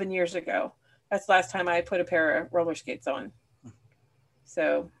 11 years ago. That's the last time I put a pair of roller skates on.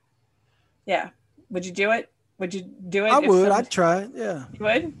 So, yeah. Would you do it? Would you do it? I would. I'd try it. Yeah. You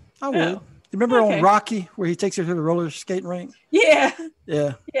would? I would. You remember on Rocky where he takes her to the roller skating rink? Yeah.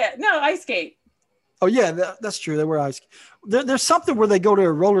 Yeah. Yeah. No, ice skate. Oh yeah, that's true. They were ice. There's something where they go to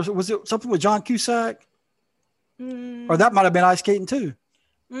a roller. Was it something with John Cusack? Or that might have been ice skating too.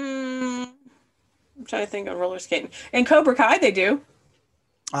 I'm trying to think of roller skating. In Cobra Kai, they do.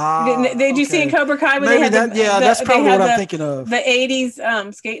 Did you see in Cobra Kai when Maybe they had that's probably what I'm thinking of. The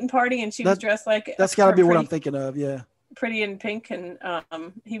 80s skating party, and she was dressed like. That's got to be what I'm thinking of. Yeah. Pretty in pink, and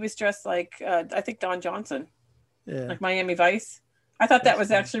he was dressed like I think Don Johnson. Yeah. Like Miami Vice. I thought that was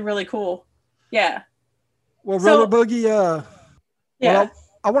actually really cool. Yeah. Well, Roller Boogie. Yeah. Well,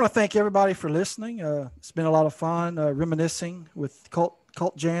 I want to thank everybody for listening. It's been a lot of fun reminiscing with Cult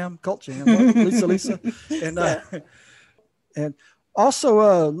Jam, Lisa, and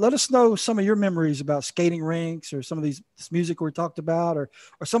also let us know some of your memories about skating rinks or some of this music we talked about, or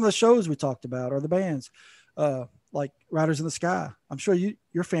some of the shows we talked about, or the bands like Riders in the Sky. I'm sure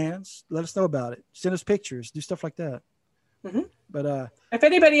you're fans. Let us know about it. Send us pictures. Do stuff like that. Mm-hmm. But if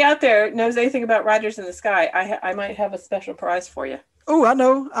anybody out there knows anything about Riders in the Sky, I might have a special prize for you. Oh, I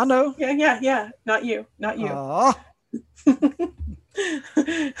know. Yeah. Not you.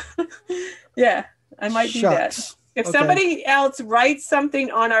 Yeah, I might do that. If somebody else writes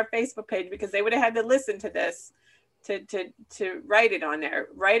something on our Facebook page, because they would have had to listen to this, to write it on there.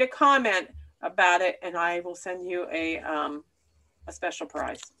 Write a comment about it, and I will send you a special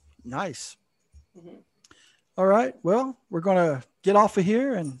prize. Nice. Mm-hmm. All right. Well, we're going to get off of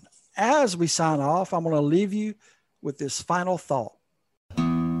here. And as we sign off, I'm going to leave you with this final thought.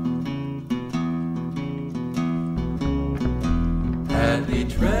 Happy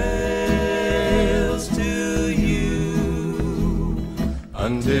trails to you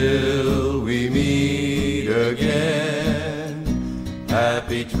until we meet again.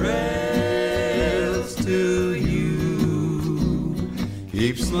 Happy trails to you.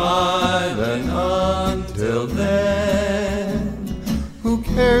 Keep smiling until then. Who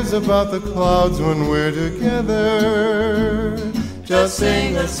cares about the clouds when we're together? Just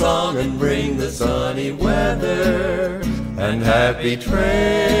sing a song and bring the sunny weather. And happy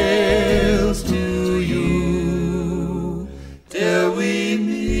trails to you till we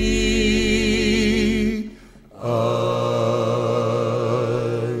meet again.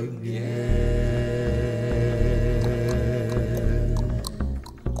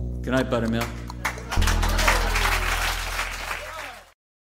 Good night, Buttermilk.